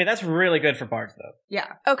 I mean, that's really good for bards, though. Yeah.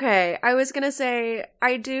 Okay, I was gonna say,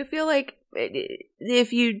 I do feel like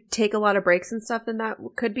if you take a lot of breaks and stuff, then that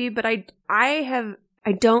could be, but I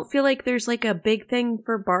don't feel like there's a big thing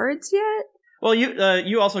for bards yet. Well,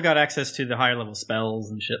 you also got access to the higher level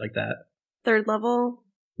spells and shit like that. 3rd level.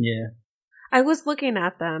 Yeah. I was looking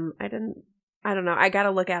at them. I don't know. I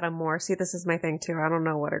gotta look at them more. See, this is my thing too. I don't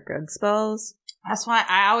know what are good spells. That's why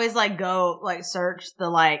I always go search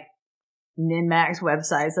the min-max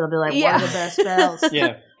websites. It'll be what are the best spells? Yeah.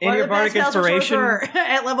 What And are your the best bardic spells for inspiration, sorcerer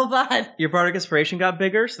at level 5. your bardic inspiration got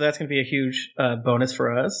bigger, so that's going to be a huge bonus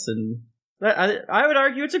for us. And I would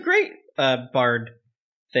argue it's a great bard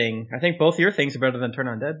thing. I think both your things are better than Turn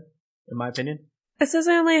Undead, in my opinion. It says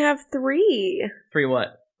I only have 3 3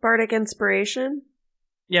 what? bardic inspiration.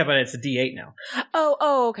 Yeah, but it's a D8 now.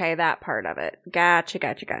 Oh, okay, that part of it. Gotcha.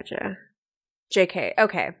 JK.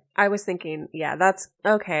 Okay. I was thinking, yeah, that's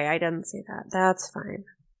okay. I didn't see that. That's fine.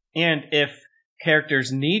 And if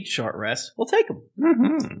characters need short rests, we'll take them.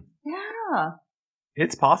 Mm-hmm. Yeah.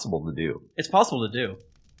 It's possible to do. It's possible to do.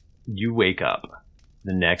 You wake up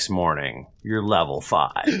the next morning, you're level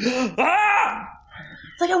 5. It's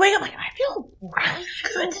I wake up I feel really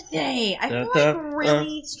good today. I feel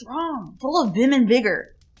really strong, full of vim and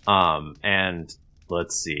vigor. And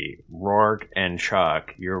let's see, Rourke and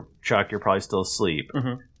Chuck. You're probably still asleep.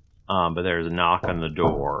 Mm-hmm. But there's a knock on the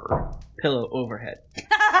door. Pillow overhead.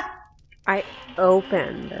 I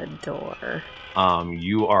open the door.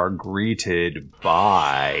 You are greeted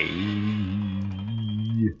by,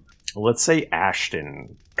 let's say,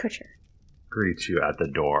 Ashton. Kutcher. Greets you at the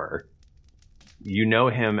door. You know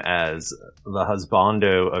him as the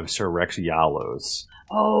husbando of Sir Rex Yalos.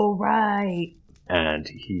 Oh, right. And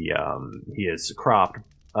he has cropped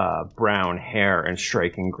brown hair and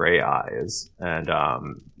striking gray eyes, and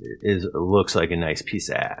looks like a nice piece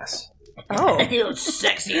of ass. Oh, he looks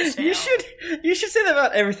sexy as hell. You should say that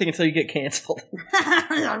about everything until you get canceled.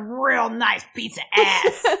 A real nice piece of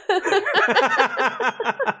ass.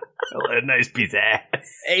 A nice piece of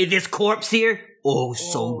ass. Hey, this corpse here. Oh,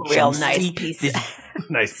 so real juicy. nice piece.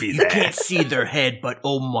 Nice piece You of can't ass. see their head, but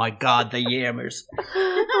oh my god, the yammers.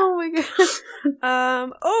 Oh my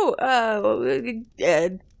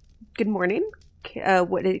god. Good morning.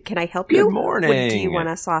 What can I help you? Good morning. Do you want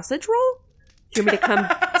a sausage roll? Do you want me to come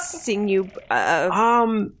sing you?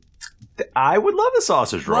 I would love a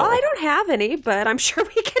sausage roll. Well, I don't have any, but I'm sure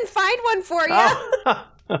we can find one for you. Oh.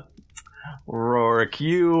 Rorik,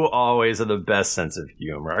 you always have the best sense of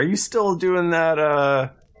humor. Are you still doing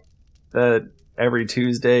that, that every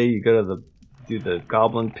Tuesday you go to do the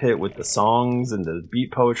Goblin Pit with the songs and the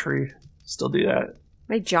beat poetry? Still do that?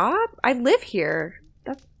 My job? I live here.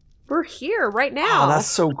 We're here right now. Oh, that's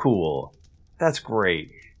so cool. That's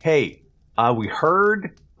great. Hey, we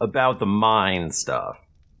heard about the mine stuff.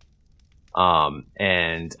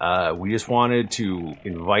 And we just wanted to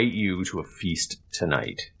invite you to a feast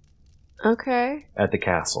tonight. Okay. At the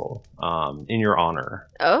castle, in your honor.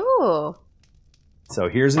 Oh. So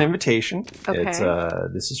here's an invitation. Okay. It's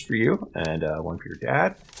this is for you and one for your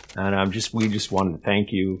dad. And we just wanted to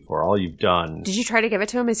thank you for all you've done. Did you try to give it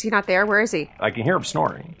to him? Is he not there? Where is he? I can hear him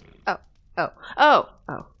snoring. Oh.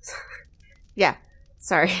 Yeah.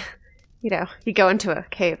 Sorry. You know, you go into a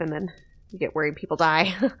cave and then you get worried people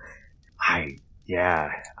die. I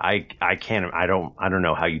don't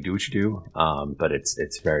know how you do what you do, but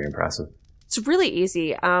it's very impressive. It's really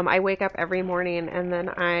easy. I wake up every morning and then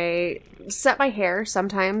I set my hair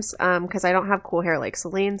sometimes because I don't have cool hair like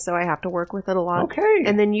Celine, so I have to work with it a lot. Okay.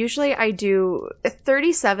 And then usually I do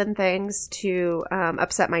 37 things to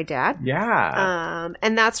upset my dad. Yeah.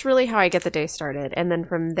 And that's really how I get the day started. And then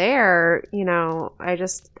from there, you know, I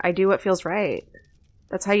do what feels right.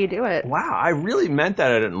 That's how you do it. Wow, I really meant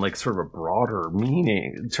that in like sort of a broader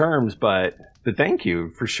meaning terms, but thank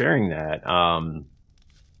you for sharing that.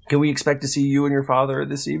 Can we expect to see you and your father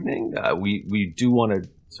this evening? We do want to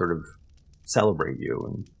sort of celebrate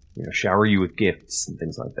you and shower you with gifts and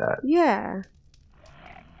things like that. Yeah.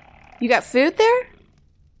 You got food there?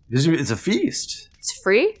 It's a feast. It's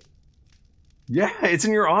free? Yeah, it's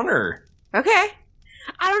in your honor. Okay.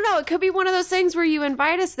 I don't know. It could be one of those things where you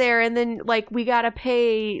invite us there and then, like, we gotta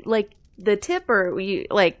pay, like, the tip or you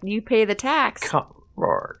pay the tax.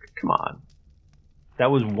 Rorik, come on. That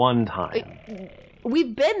was one time.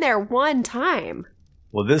 We've been there one time.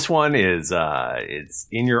 Well, this one is, it's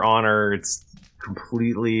in your honor. It's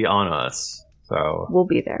completely on us. So we'll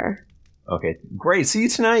be there. Okay, great. See you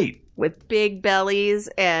tonight. With big bellies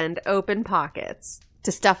and open pockets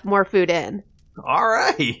to stuff more food in. All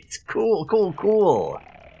right. Cool.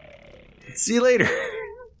 See you later.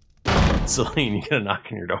 Celine, you gotta knock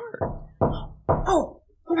on your door. Oh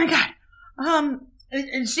my God.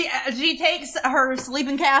 She takes her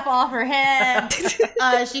sleeping cap off her head.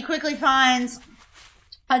 She quickly finds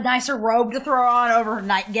a nicer robe to throw on over her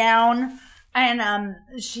nightgown. And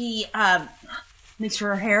she makes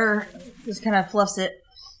sure her hair just kind of fluffs it.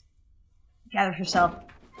 Gathers herself.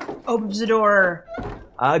 Opens the door.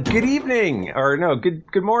 Good evening. Or no, good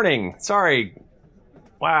morning. Sorry.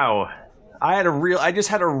 Wow. I just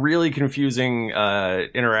had a really confusing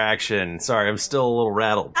interaction. Sorry, I'm still a little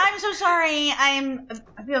rattled. I'm so sorry. I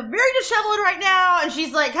feel very disheveled right now. And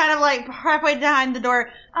she's like kind of like halfway behind the door.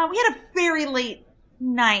 We had a very late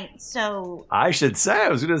night, so I should say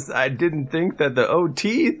I didn't think that the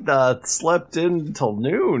OT slept in until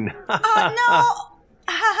noon.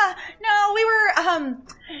 No, we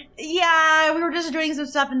were just doing some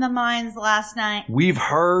stuff in the mines last night. We've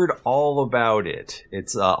heard all about it.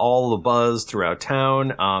 It's all the buzz throughout town,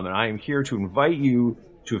 and I am here to invite you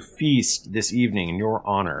to a feast this evening in your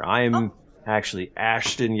honor. I am actually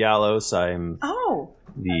Ashton Yalos. I'm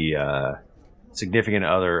the significant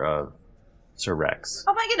other of Sir Rex.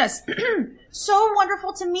 Oh my goodness. So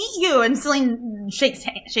wonderful to meet you. And Celine shakes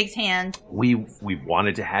hand. We've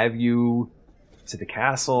wanted to have you to the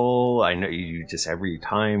castle. I know you just every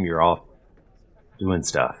time you're off doing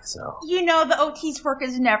stuff, so. You know the OT's work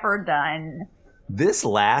is never done. This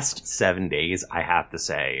last 7 days, I have to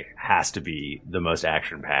say, has to be the most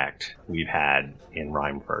action-packed we've had in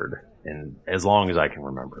Rhymeford in as long as I can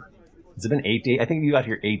remember. Has it been 8 days? I think you got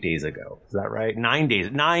here 8 days ago. Is that right? 9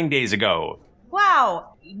 days. 9 days ago.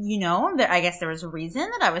 Wow. You know, I guess there was a reason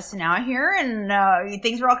that I was now here and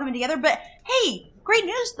things were all coming together. But hey, great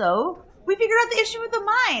news though. We figured out the issue with the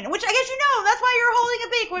mine, which I guess you know. That's why you're holding a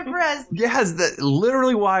banquet for us. Yes, that's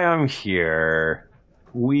literally why I'm here.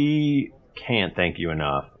 We can't thank you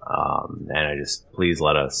enough. And please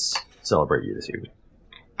let us celebrate you this evening.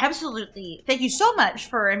 Absolutely. Thank you so much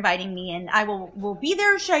for inviting me, and I will be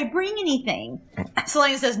there. Should I bring anything?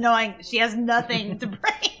 Selena says, knowing she has nothing to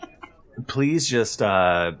bring. Please just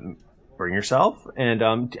bring yourself.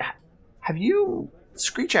 And have you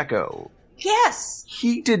Screech Echo? Yes.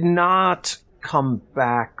 He did not come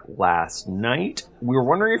back last night. We were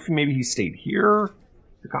wondering if maybe he stayed here,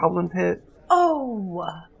 the Goblin Pit. Oh,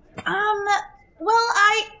 Well,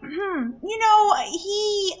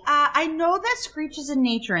 I know that Screech is a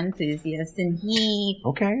nature enthusiast, and he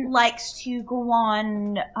likes to go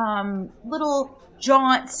on little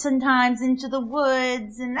jaunts sometimes into the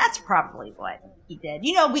woods, and that's probably what he did.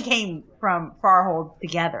 We came from Farhold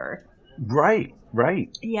together. Right.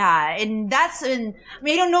 Yeah, and I don't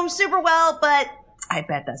know him super well, but I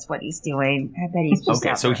bet that's what he's doing. I bet he's just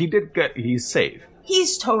okay. So he's safe.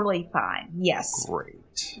 He's totally fine. Yes. Great.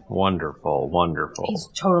 Wonderful. He's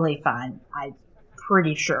totally fine. I'm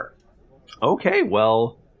pretty sure. Okay,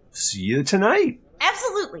 well, see you tonight.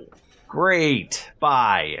 Absolutely. Great.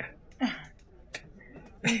 Bye.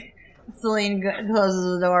 Celine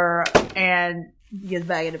closes the door and gets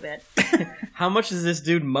back into bed. How much does this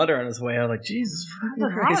dude mutter on his way out? Like, Jesus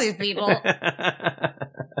What's wrong with these people?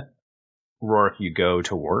 Rourke, you go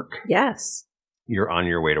to work? Yes. You're on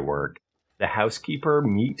your way to work. The housekeeper,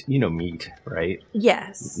 Meat, Meat, right?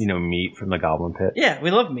 Yes. Meat from the Goblin Pit? Yeah, we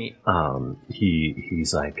love Meat.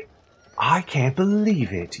 He's like, I can't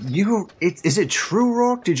believe it. Is it true,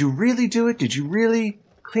 Rourke? Did you really do it? Did you really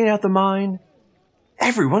clean out the mine?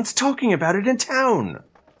 Everyone's talking about it in town.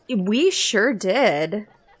 We sure did.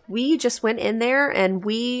 We just went in there and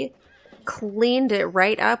we cleaned it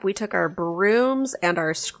right up. We took our brooms and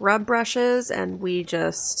our scrub brushes and we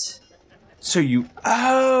just...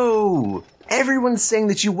 Everyone's saying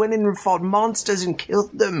that you went in and fought monsters and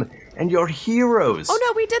killed them, and you're heroes. Oh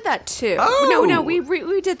no, we did that too. Oh. No, we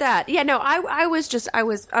did that. Yeah, no, I was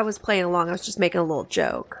playing along. I was just making a little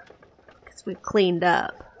joke because we cleaned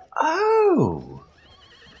up. Oh,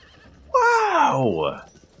 wow!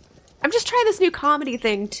 I'm just trying this new comedy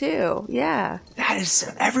thing too. Yeah,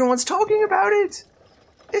 everyone's talking about it.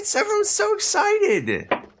 Everyone's so excited.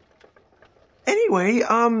 Anyway,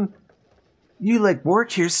 you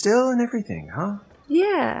work here still and everything, huh?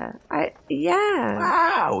 Yeah.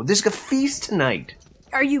 Wow, there's a feast tonight.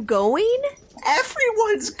 Are you going?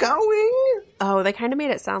 Everyone's going. Oh, they kind of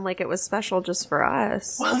made it sound like it was special just for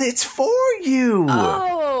us. Well, it's for you.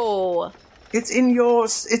 Oh. It's in your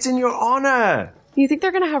honor. You think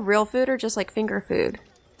they're gonna have real food or just finger food?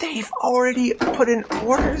 They've already put in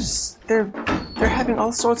orders. They're having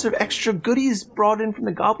all sorts of extra goodies brought in from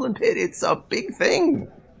the Goblin Pit. It's a big thing.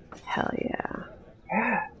 Hell yeah.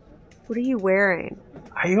 Yeah. What are you wearing?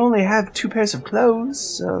 I only have 2 pairs of clothes,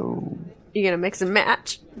 so... You gonna mix and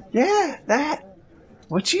match? Yeah, that.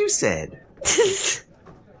 What you said.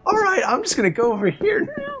 Alright, I'm just gonna go over here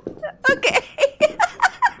now. Okay.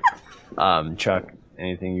 Chuck,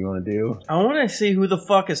 anything you want to do? I want to see who the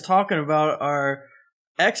fuck is talking about our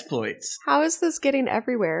exploits. How is this getting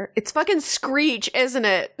everywhere? It's fucking Screech, isn't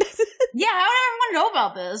it? Yeah, how would everyone know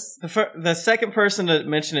about this? The second person to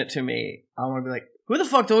mention it to me, I want to be like, who the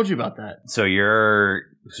fuck told you about that? So you're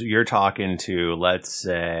talking to, let's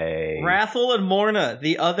say... Rathel and Morna,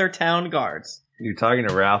 the other town guards. You're talking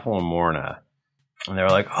to Rathel and Morna. And they're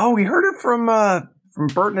like, oh, we heard it from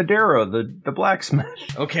Bert Nadero, the blacksmith.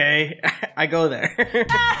 Okay, I go there.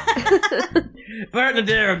 Bert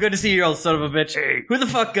Nadero, good to see you, old son of a bitch. Hey. Who the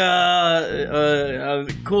fuck,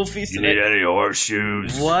 cool feast You tonight? need any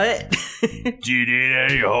horseshoes? What? Do you need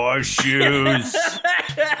any horseshoes?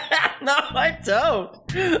 No, I don't.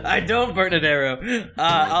 I don't, Bert Nadero.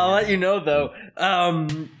 I'll let you know, though.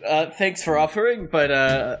 Thanks for offering, but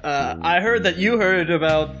I heard that you heard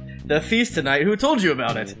about the feast tonight. Who told you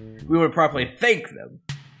about it? We would properly thank them.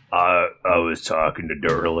 I was talking to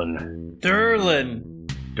Derlin. Derlin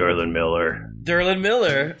Miller. Derlin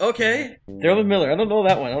Miller. Okay. Derlin Miller. I don't know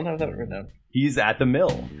that one. I don't have that written down. He's at the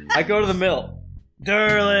mill. I go to the mill.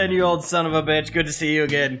 Derlin, you old son of a bitch. Good to see you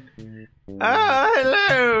again.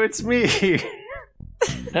 Hello, it's me.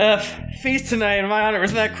 Feast tonight in my honor.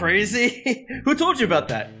 Isn't that crazy? Who told you about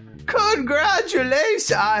that?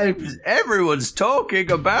 Congratulations! Everyone's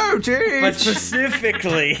talking about it. But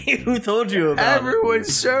specifically, who told you about it?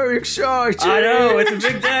 Everyone's so excited. I know, it's a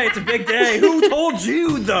big day. It's a big day. Who told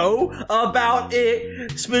you, though, about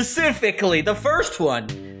it specifically? The first one.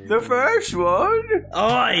 The first one?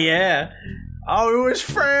 Oh, yeah. Oh, it was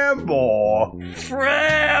Framboy.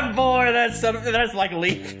 Framboy, that's like a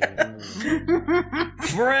leaf.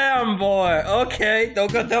 Framboy, okay.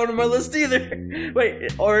 Don't go down on my list either.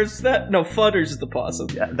 Wait, or is that... No, Fudders is the possum.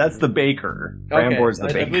 Yeah, that's the baker. Framboy's the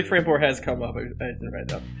baker. I believe Framboy has come up. I did right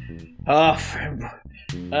now. Oh, Framboy.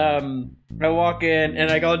 I walk in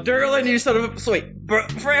and I go, Derlin, you son of a... So wait,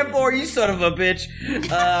 Framboy, you son of a bitch.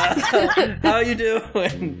 How you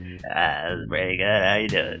doing? That's pretty good. How you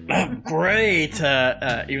doing? Great.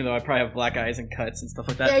 Even though I probably have black eyes and cuts and stuff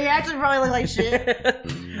like that. Yeah, you actually probably look like shit.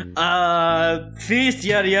 Feast,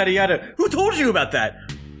 yada, yada, yada. Who told you about that?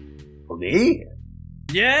 Me?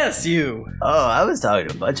 Yes, you. Oh, I was talking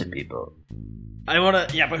to a bunch of people. I want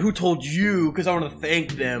to, yeah, but who told you? Because I want to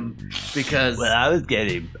thank them. Because Well, I was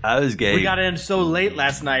getting. we got in so late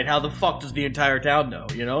last night. How the fuck does the entire town know?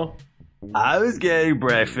 You know? I was getting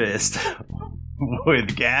breakfast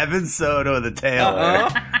with Gavin Soto, the tailor,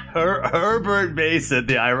 Herbert Mason,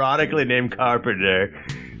 the ironically named carpenter,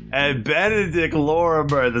 and Benedict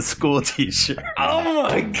Lorimer, the school teacher. Oh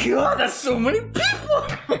my god, that's so many people!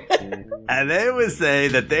 And they would say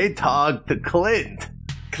that they talked to Clint.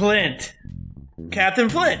 Captain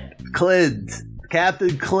Flint.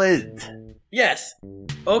 Captain Clint. Yes.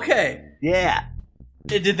 Okay. Yeah.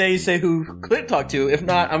 Did they say who Clint talked to? If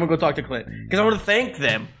not, I'm gonna go talk to Clint. Because I want to thank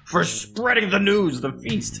them for spreading the news, the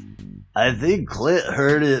feast. I think Clint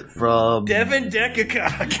heard it from... Devin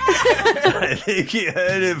Decacock. I think he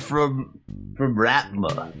heard it from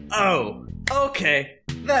Ratma. Oh, okay.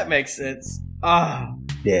 That makes sense. Ah.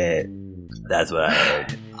 Yeah, that's what I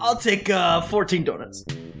heard. I'll take 14 donuts.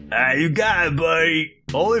 You got it, buddy.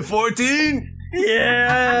 Only 14?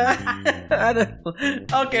 Yeah.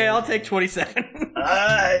 Okay, I'll take 27.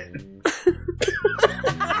 Alright.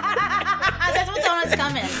 That's what donuts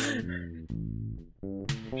come in.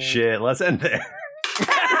 Shit, let's end there.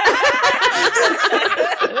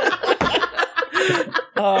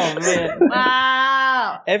 Oh man!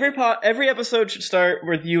 Wow. Every episode should start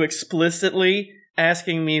with you explicitly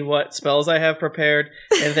asking me what spells I have prepared,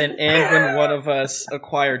 and then end when one of us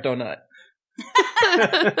acquire donut.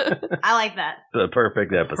 I like that. The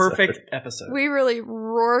perfect episode. Perfect episode. We really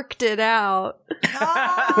roarked it out.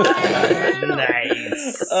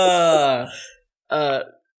 Nice.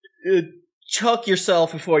 Chuck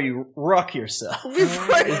yourself before you ruck yourself. Is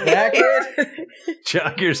that good?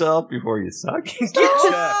 Chuck yourself before you suck. Get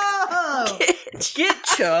chucked. Get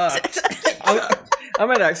chucked. I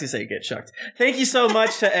might actually say get chucked. Thank you so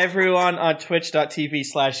much to everyone on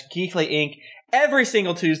twitch.tv/Geekly Inc. Every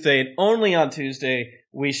single Tuesday, and only on Tuesday,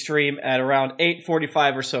 we stream at around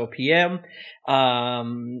 8:45 or so p.m.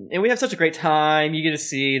 And we have such a great time. You get to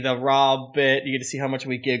see the raw bit. You get to see how much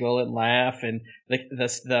we giggle and laugh, and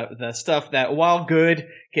the stuff that, while good,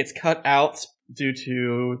 gets cut out due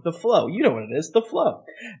to the flow. You know what it is, the flow.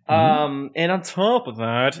 Mm-hmm. And on top of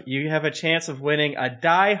that, you have a chance of winning a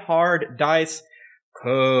Die Hard Dice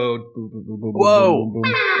code. Whoa!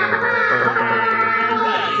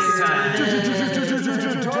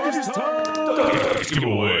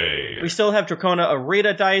 We still have Dracona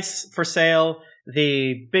Arita dice for sale.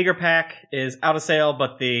 The bigger pack is out of sale,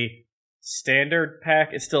 but the standard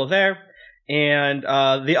pack is still there. And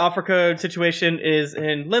the offer code situation is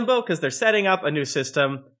in limbo because they're setting up a new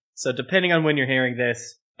system. So depending on when you're hearing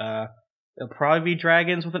this, it'll probably be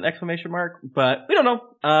dragons with an exclamation mark, but we don't know.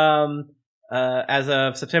 As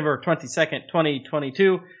of September 22nd,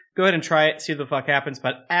 2022, go ahead and try it, see what the fuck happens.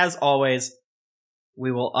 But as always,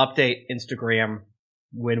 we will update Instagram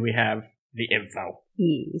when we have the info.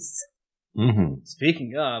 Yes. Mm-hmm.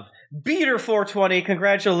 Speaking of, Beater 420,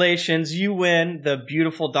 congratulations. You win the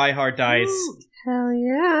beautiful Die Hard dice. Ooh, hell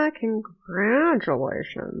yeah,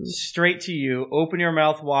 congratulations. Straight to you. Open your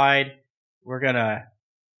mouth wide. We're gonna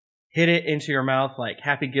hit it into your mouth like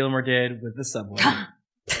Happy Gilmore did with the subway.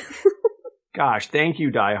 Gosh, thank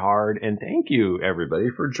you, Die Hard, and thank you, everybody,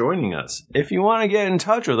 for joining us. If you want to get in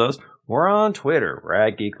touch with us, we're on Twitter. We're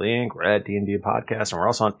at Geekly Inc., we're at D&D Podcast, and we're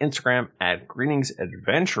also on Instagram at Greetings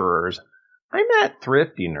Adventurers. I'm at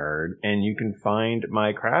Thrifty Nerd, and you can find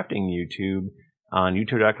my crafting YouTube on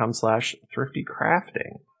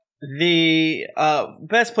youtube.com/thriftycrafting. The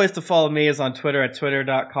best place to follow me is on Twitter at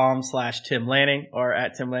twitter.com/Tim Lanning or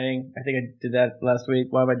at Tim Lanning. I think I did that last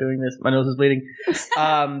week. Why am I doing this? My nose is bleeding.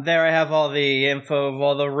 There I have all the info of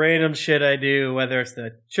all the random shit I do, whether it's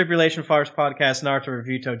the Tribulation Farce podcast, Naruto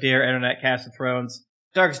Review, Dear Internet, Cast of Thrones,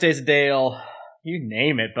 Darkest Days of Dale, you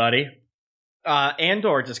name it, buddy.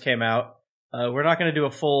 Andor just came out. We're not going to do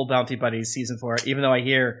a full Bounty Buddies season for it, even though I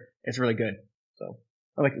hear it's really good. So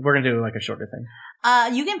we're going to do like a shorter thing.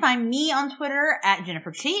 You can find me on Twitter at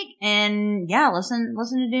Jennifer Cheek, and yeah, listen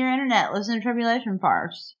to Dear Internet, listen to Tribulation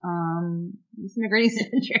Farce, listen to Greetings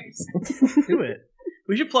Adventures. Do it.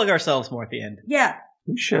 We should plug ourselves more at the end. Yeah.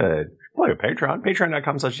 We should. Plug a Patreon.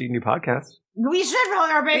 Patreon.com/D&D Podcast. We should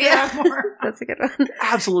plug our Patreon more. That's a good one.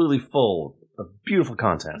 Absolutely full of beautiful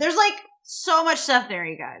content. There's like so much stuff there,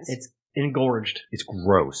 you guys. It's engorged. It's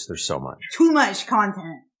gross. There's so much. Too much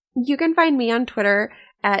content. You can find me on Twitter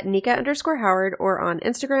at Nika_Howard or on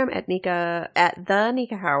Instagram at the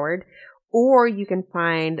Nika Howard, or you can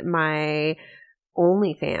find my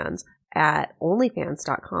OnlyFans at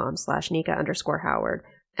onlyfans.com/Nika_Howard.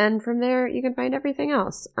 And from there, you can find everything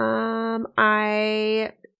else.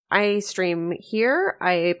 I I stream here.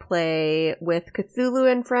 I play with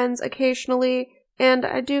Cthulhu and friends occasionally, and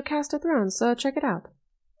I do Cast of Thrones, so check it out.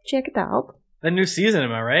 Check it out. The new season,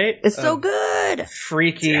 am I right? It's so good.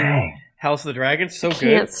 Freaking House of the Dragon, so good.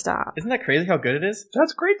 Can't stop. Isn't that crazy how good it is?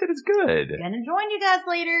 That's great that it's good. Gonna join you guys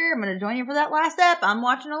later. I'm gonna join you for that last step. I'm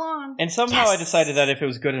watching along. And somehow I decided that if it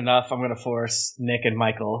was good enough, I'm gonna force Nick and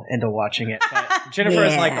Michael into watching it. But Jennifer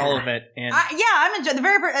has liked all of it, and I'm enjoying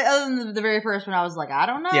other than the very first one. I was like, I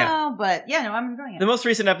don't know, but I'm enjoying it. the most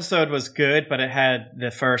recent episode was good, but it had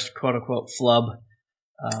the first quote unquote flub.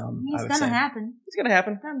 It's gonna happen. It's gonna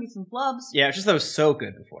happen. There's gonna be some flubs. Yeah, it's just that it was so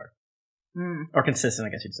good before, or consistent,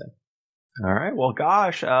 I guess you'd say. All right. Well,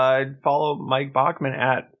 gosh, follow Mike Bachman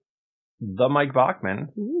at the Mike Bachman.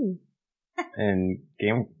 And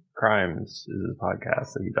Game Crimes is his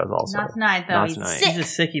podcast that he does also. Not tonight, though. Not He's tonight. sick.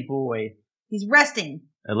 He's a sicky boy. He's resting.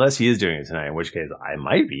 Unless he is doing it tonight, in which case I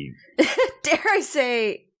might be. Dare I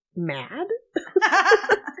say, mad?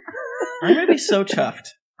 I'm gonna be so chuffed.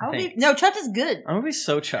 No, chuffed is good. I'm gonna be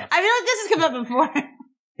so chuffed. I feel like this has come up before.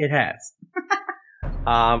 It has.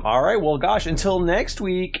 All right. Well, gosh, until next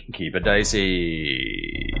week, keep it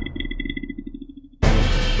dicey.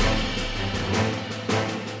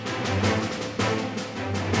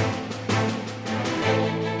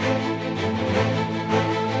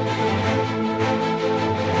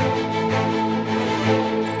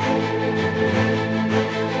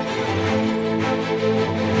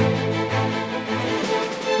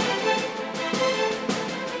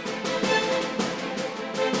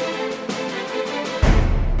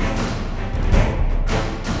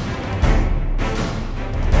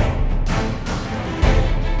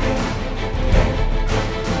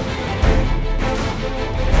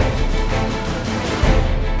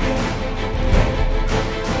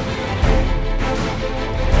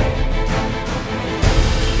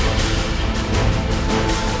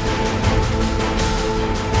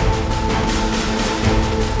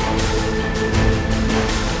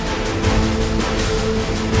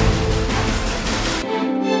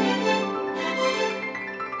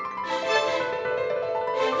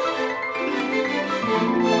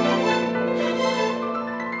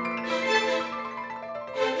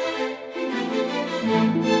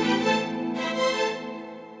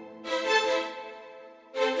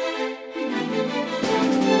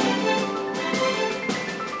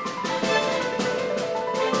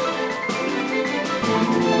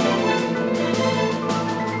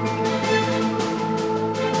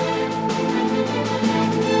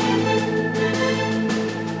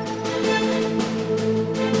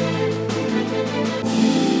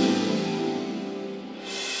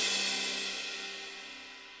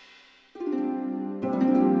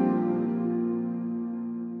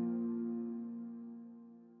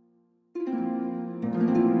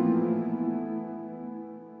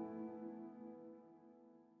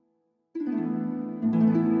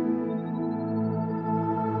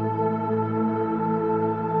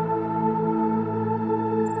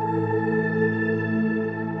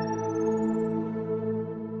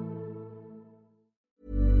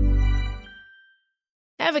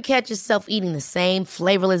 Ever catch yourself eating the same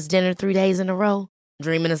flavorless dinner 3 days in a row?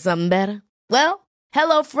 Dreaming of something better? Well,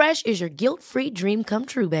 HelloFresh is your guilt-free dream come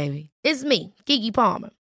true, baby. It's me, Keke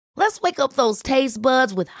Palmer. Let's wake up those taste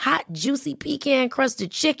buds with hot, juicy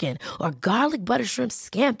pecan-crusted chicken or garlic butter shrimp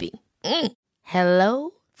scampi.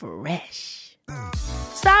 Hello Fresh.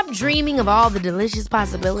 Stop dreaming of all the delicious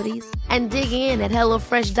possibilities and dig in at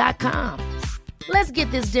HelloFresh.com. Let's get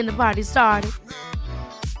this dinner party started.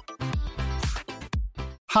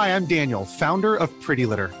 Hi, I'm Daniel, founder of Pretty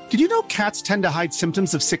Litter. Did you know cats tend to hide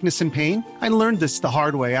symptoms of sickness and pain? I learned this the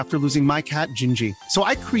hard way after losing my cat, Gingy. So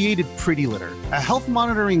I created Pretty Litter, a health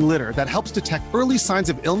monitoring litter that helps detect early signs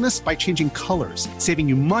of illness by changing colors, saving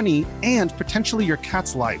you money and potentially your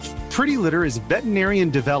cat's life. Pretty Litter is veterinarian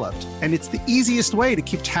developed, and it's the easiest way to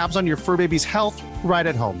keep tabs on your fur baby's health right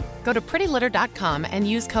at home. Go to prettylitter.com and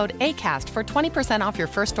use code ACAST for 20% off your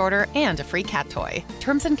first order and a free cat toy.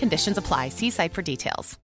 Terms and conditions apply. See site for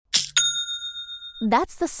details.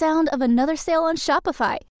 That's the sound of another sale on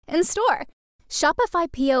Shopify in store.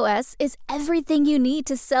 Shopify POS is everything you need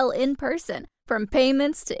to sell in person. From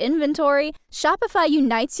payments to inventory, Shopify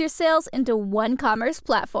unites your sales into one commerce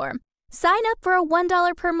platform. Sign up for a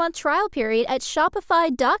 $1 per month trial period at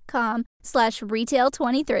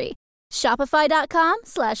shopify.com/retail23.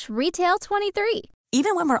 Shopify.com/retail23.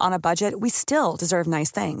 Even when we're on a budget, we still deserve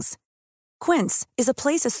nice things. Quince is a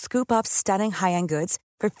place to scoop up stunning high-end goods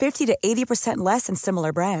for 50 to 80% less than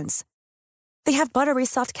similar brands. They have buttery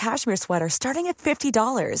soft cashmere sweaters starting at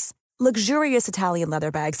 $50, luxurious Italian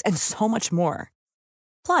leather bags, and so much more.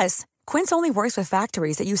 Plus, Quince only works with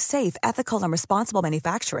factories that use safe, ethical, and responsible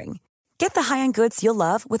manufacturing. Get the high-end goods you'll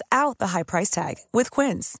love without the high price tag with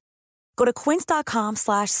Quince. Go to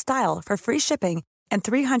quince.com/style for free shipping and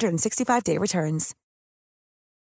 365-day returns.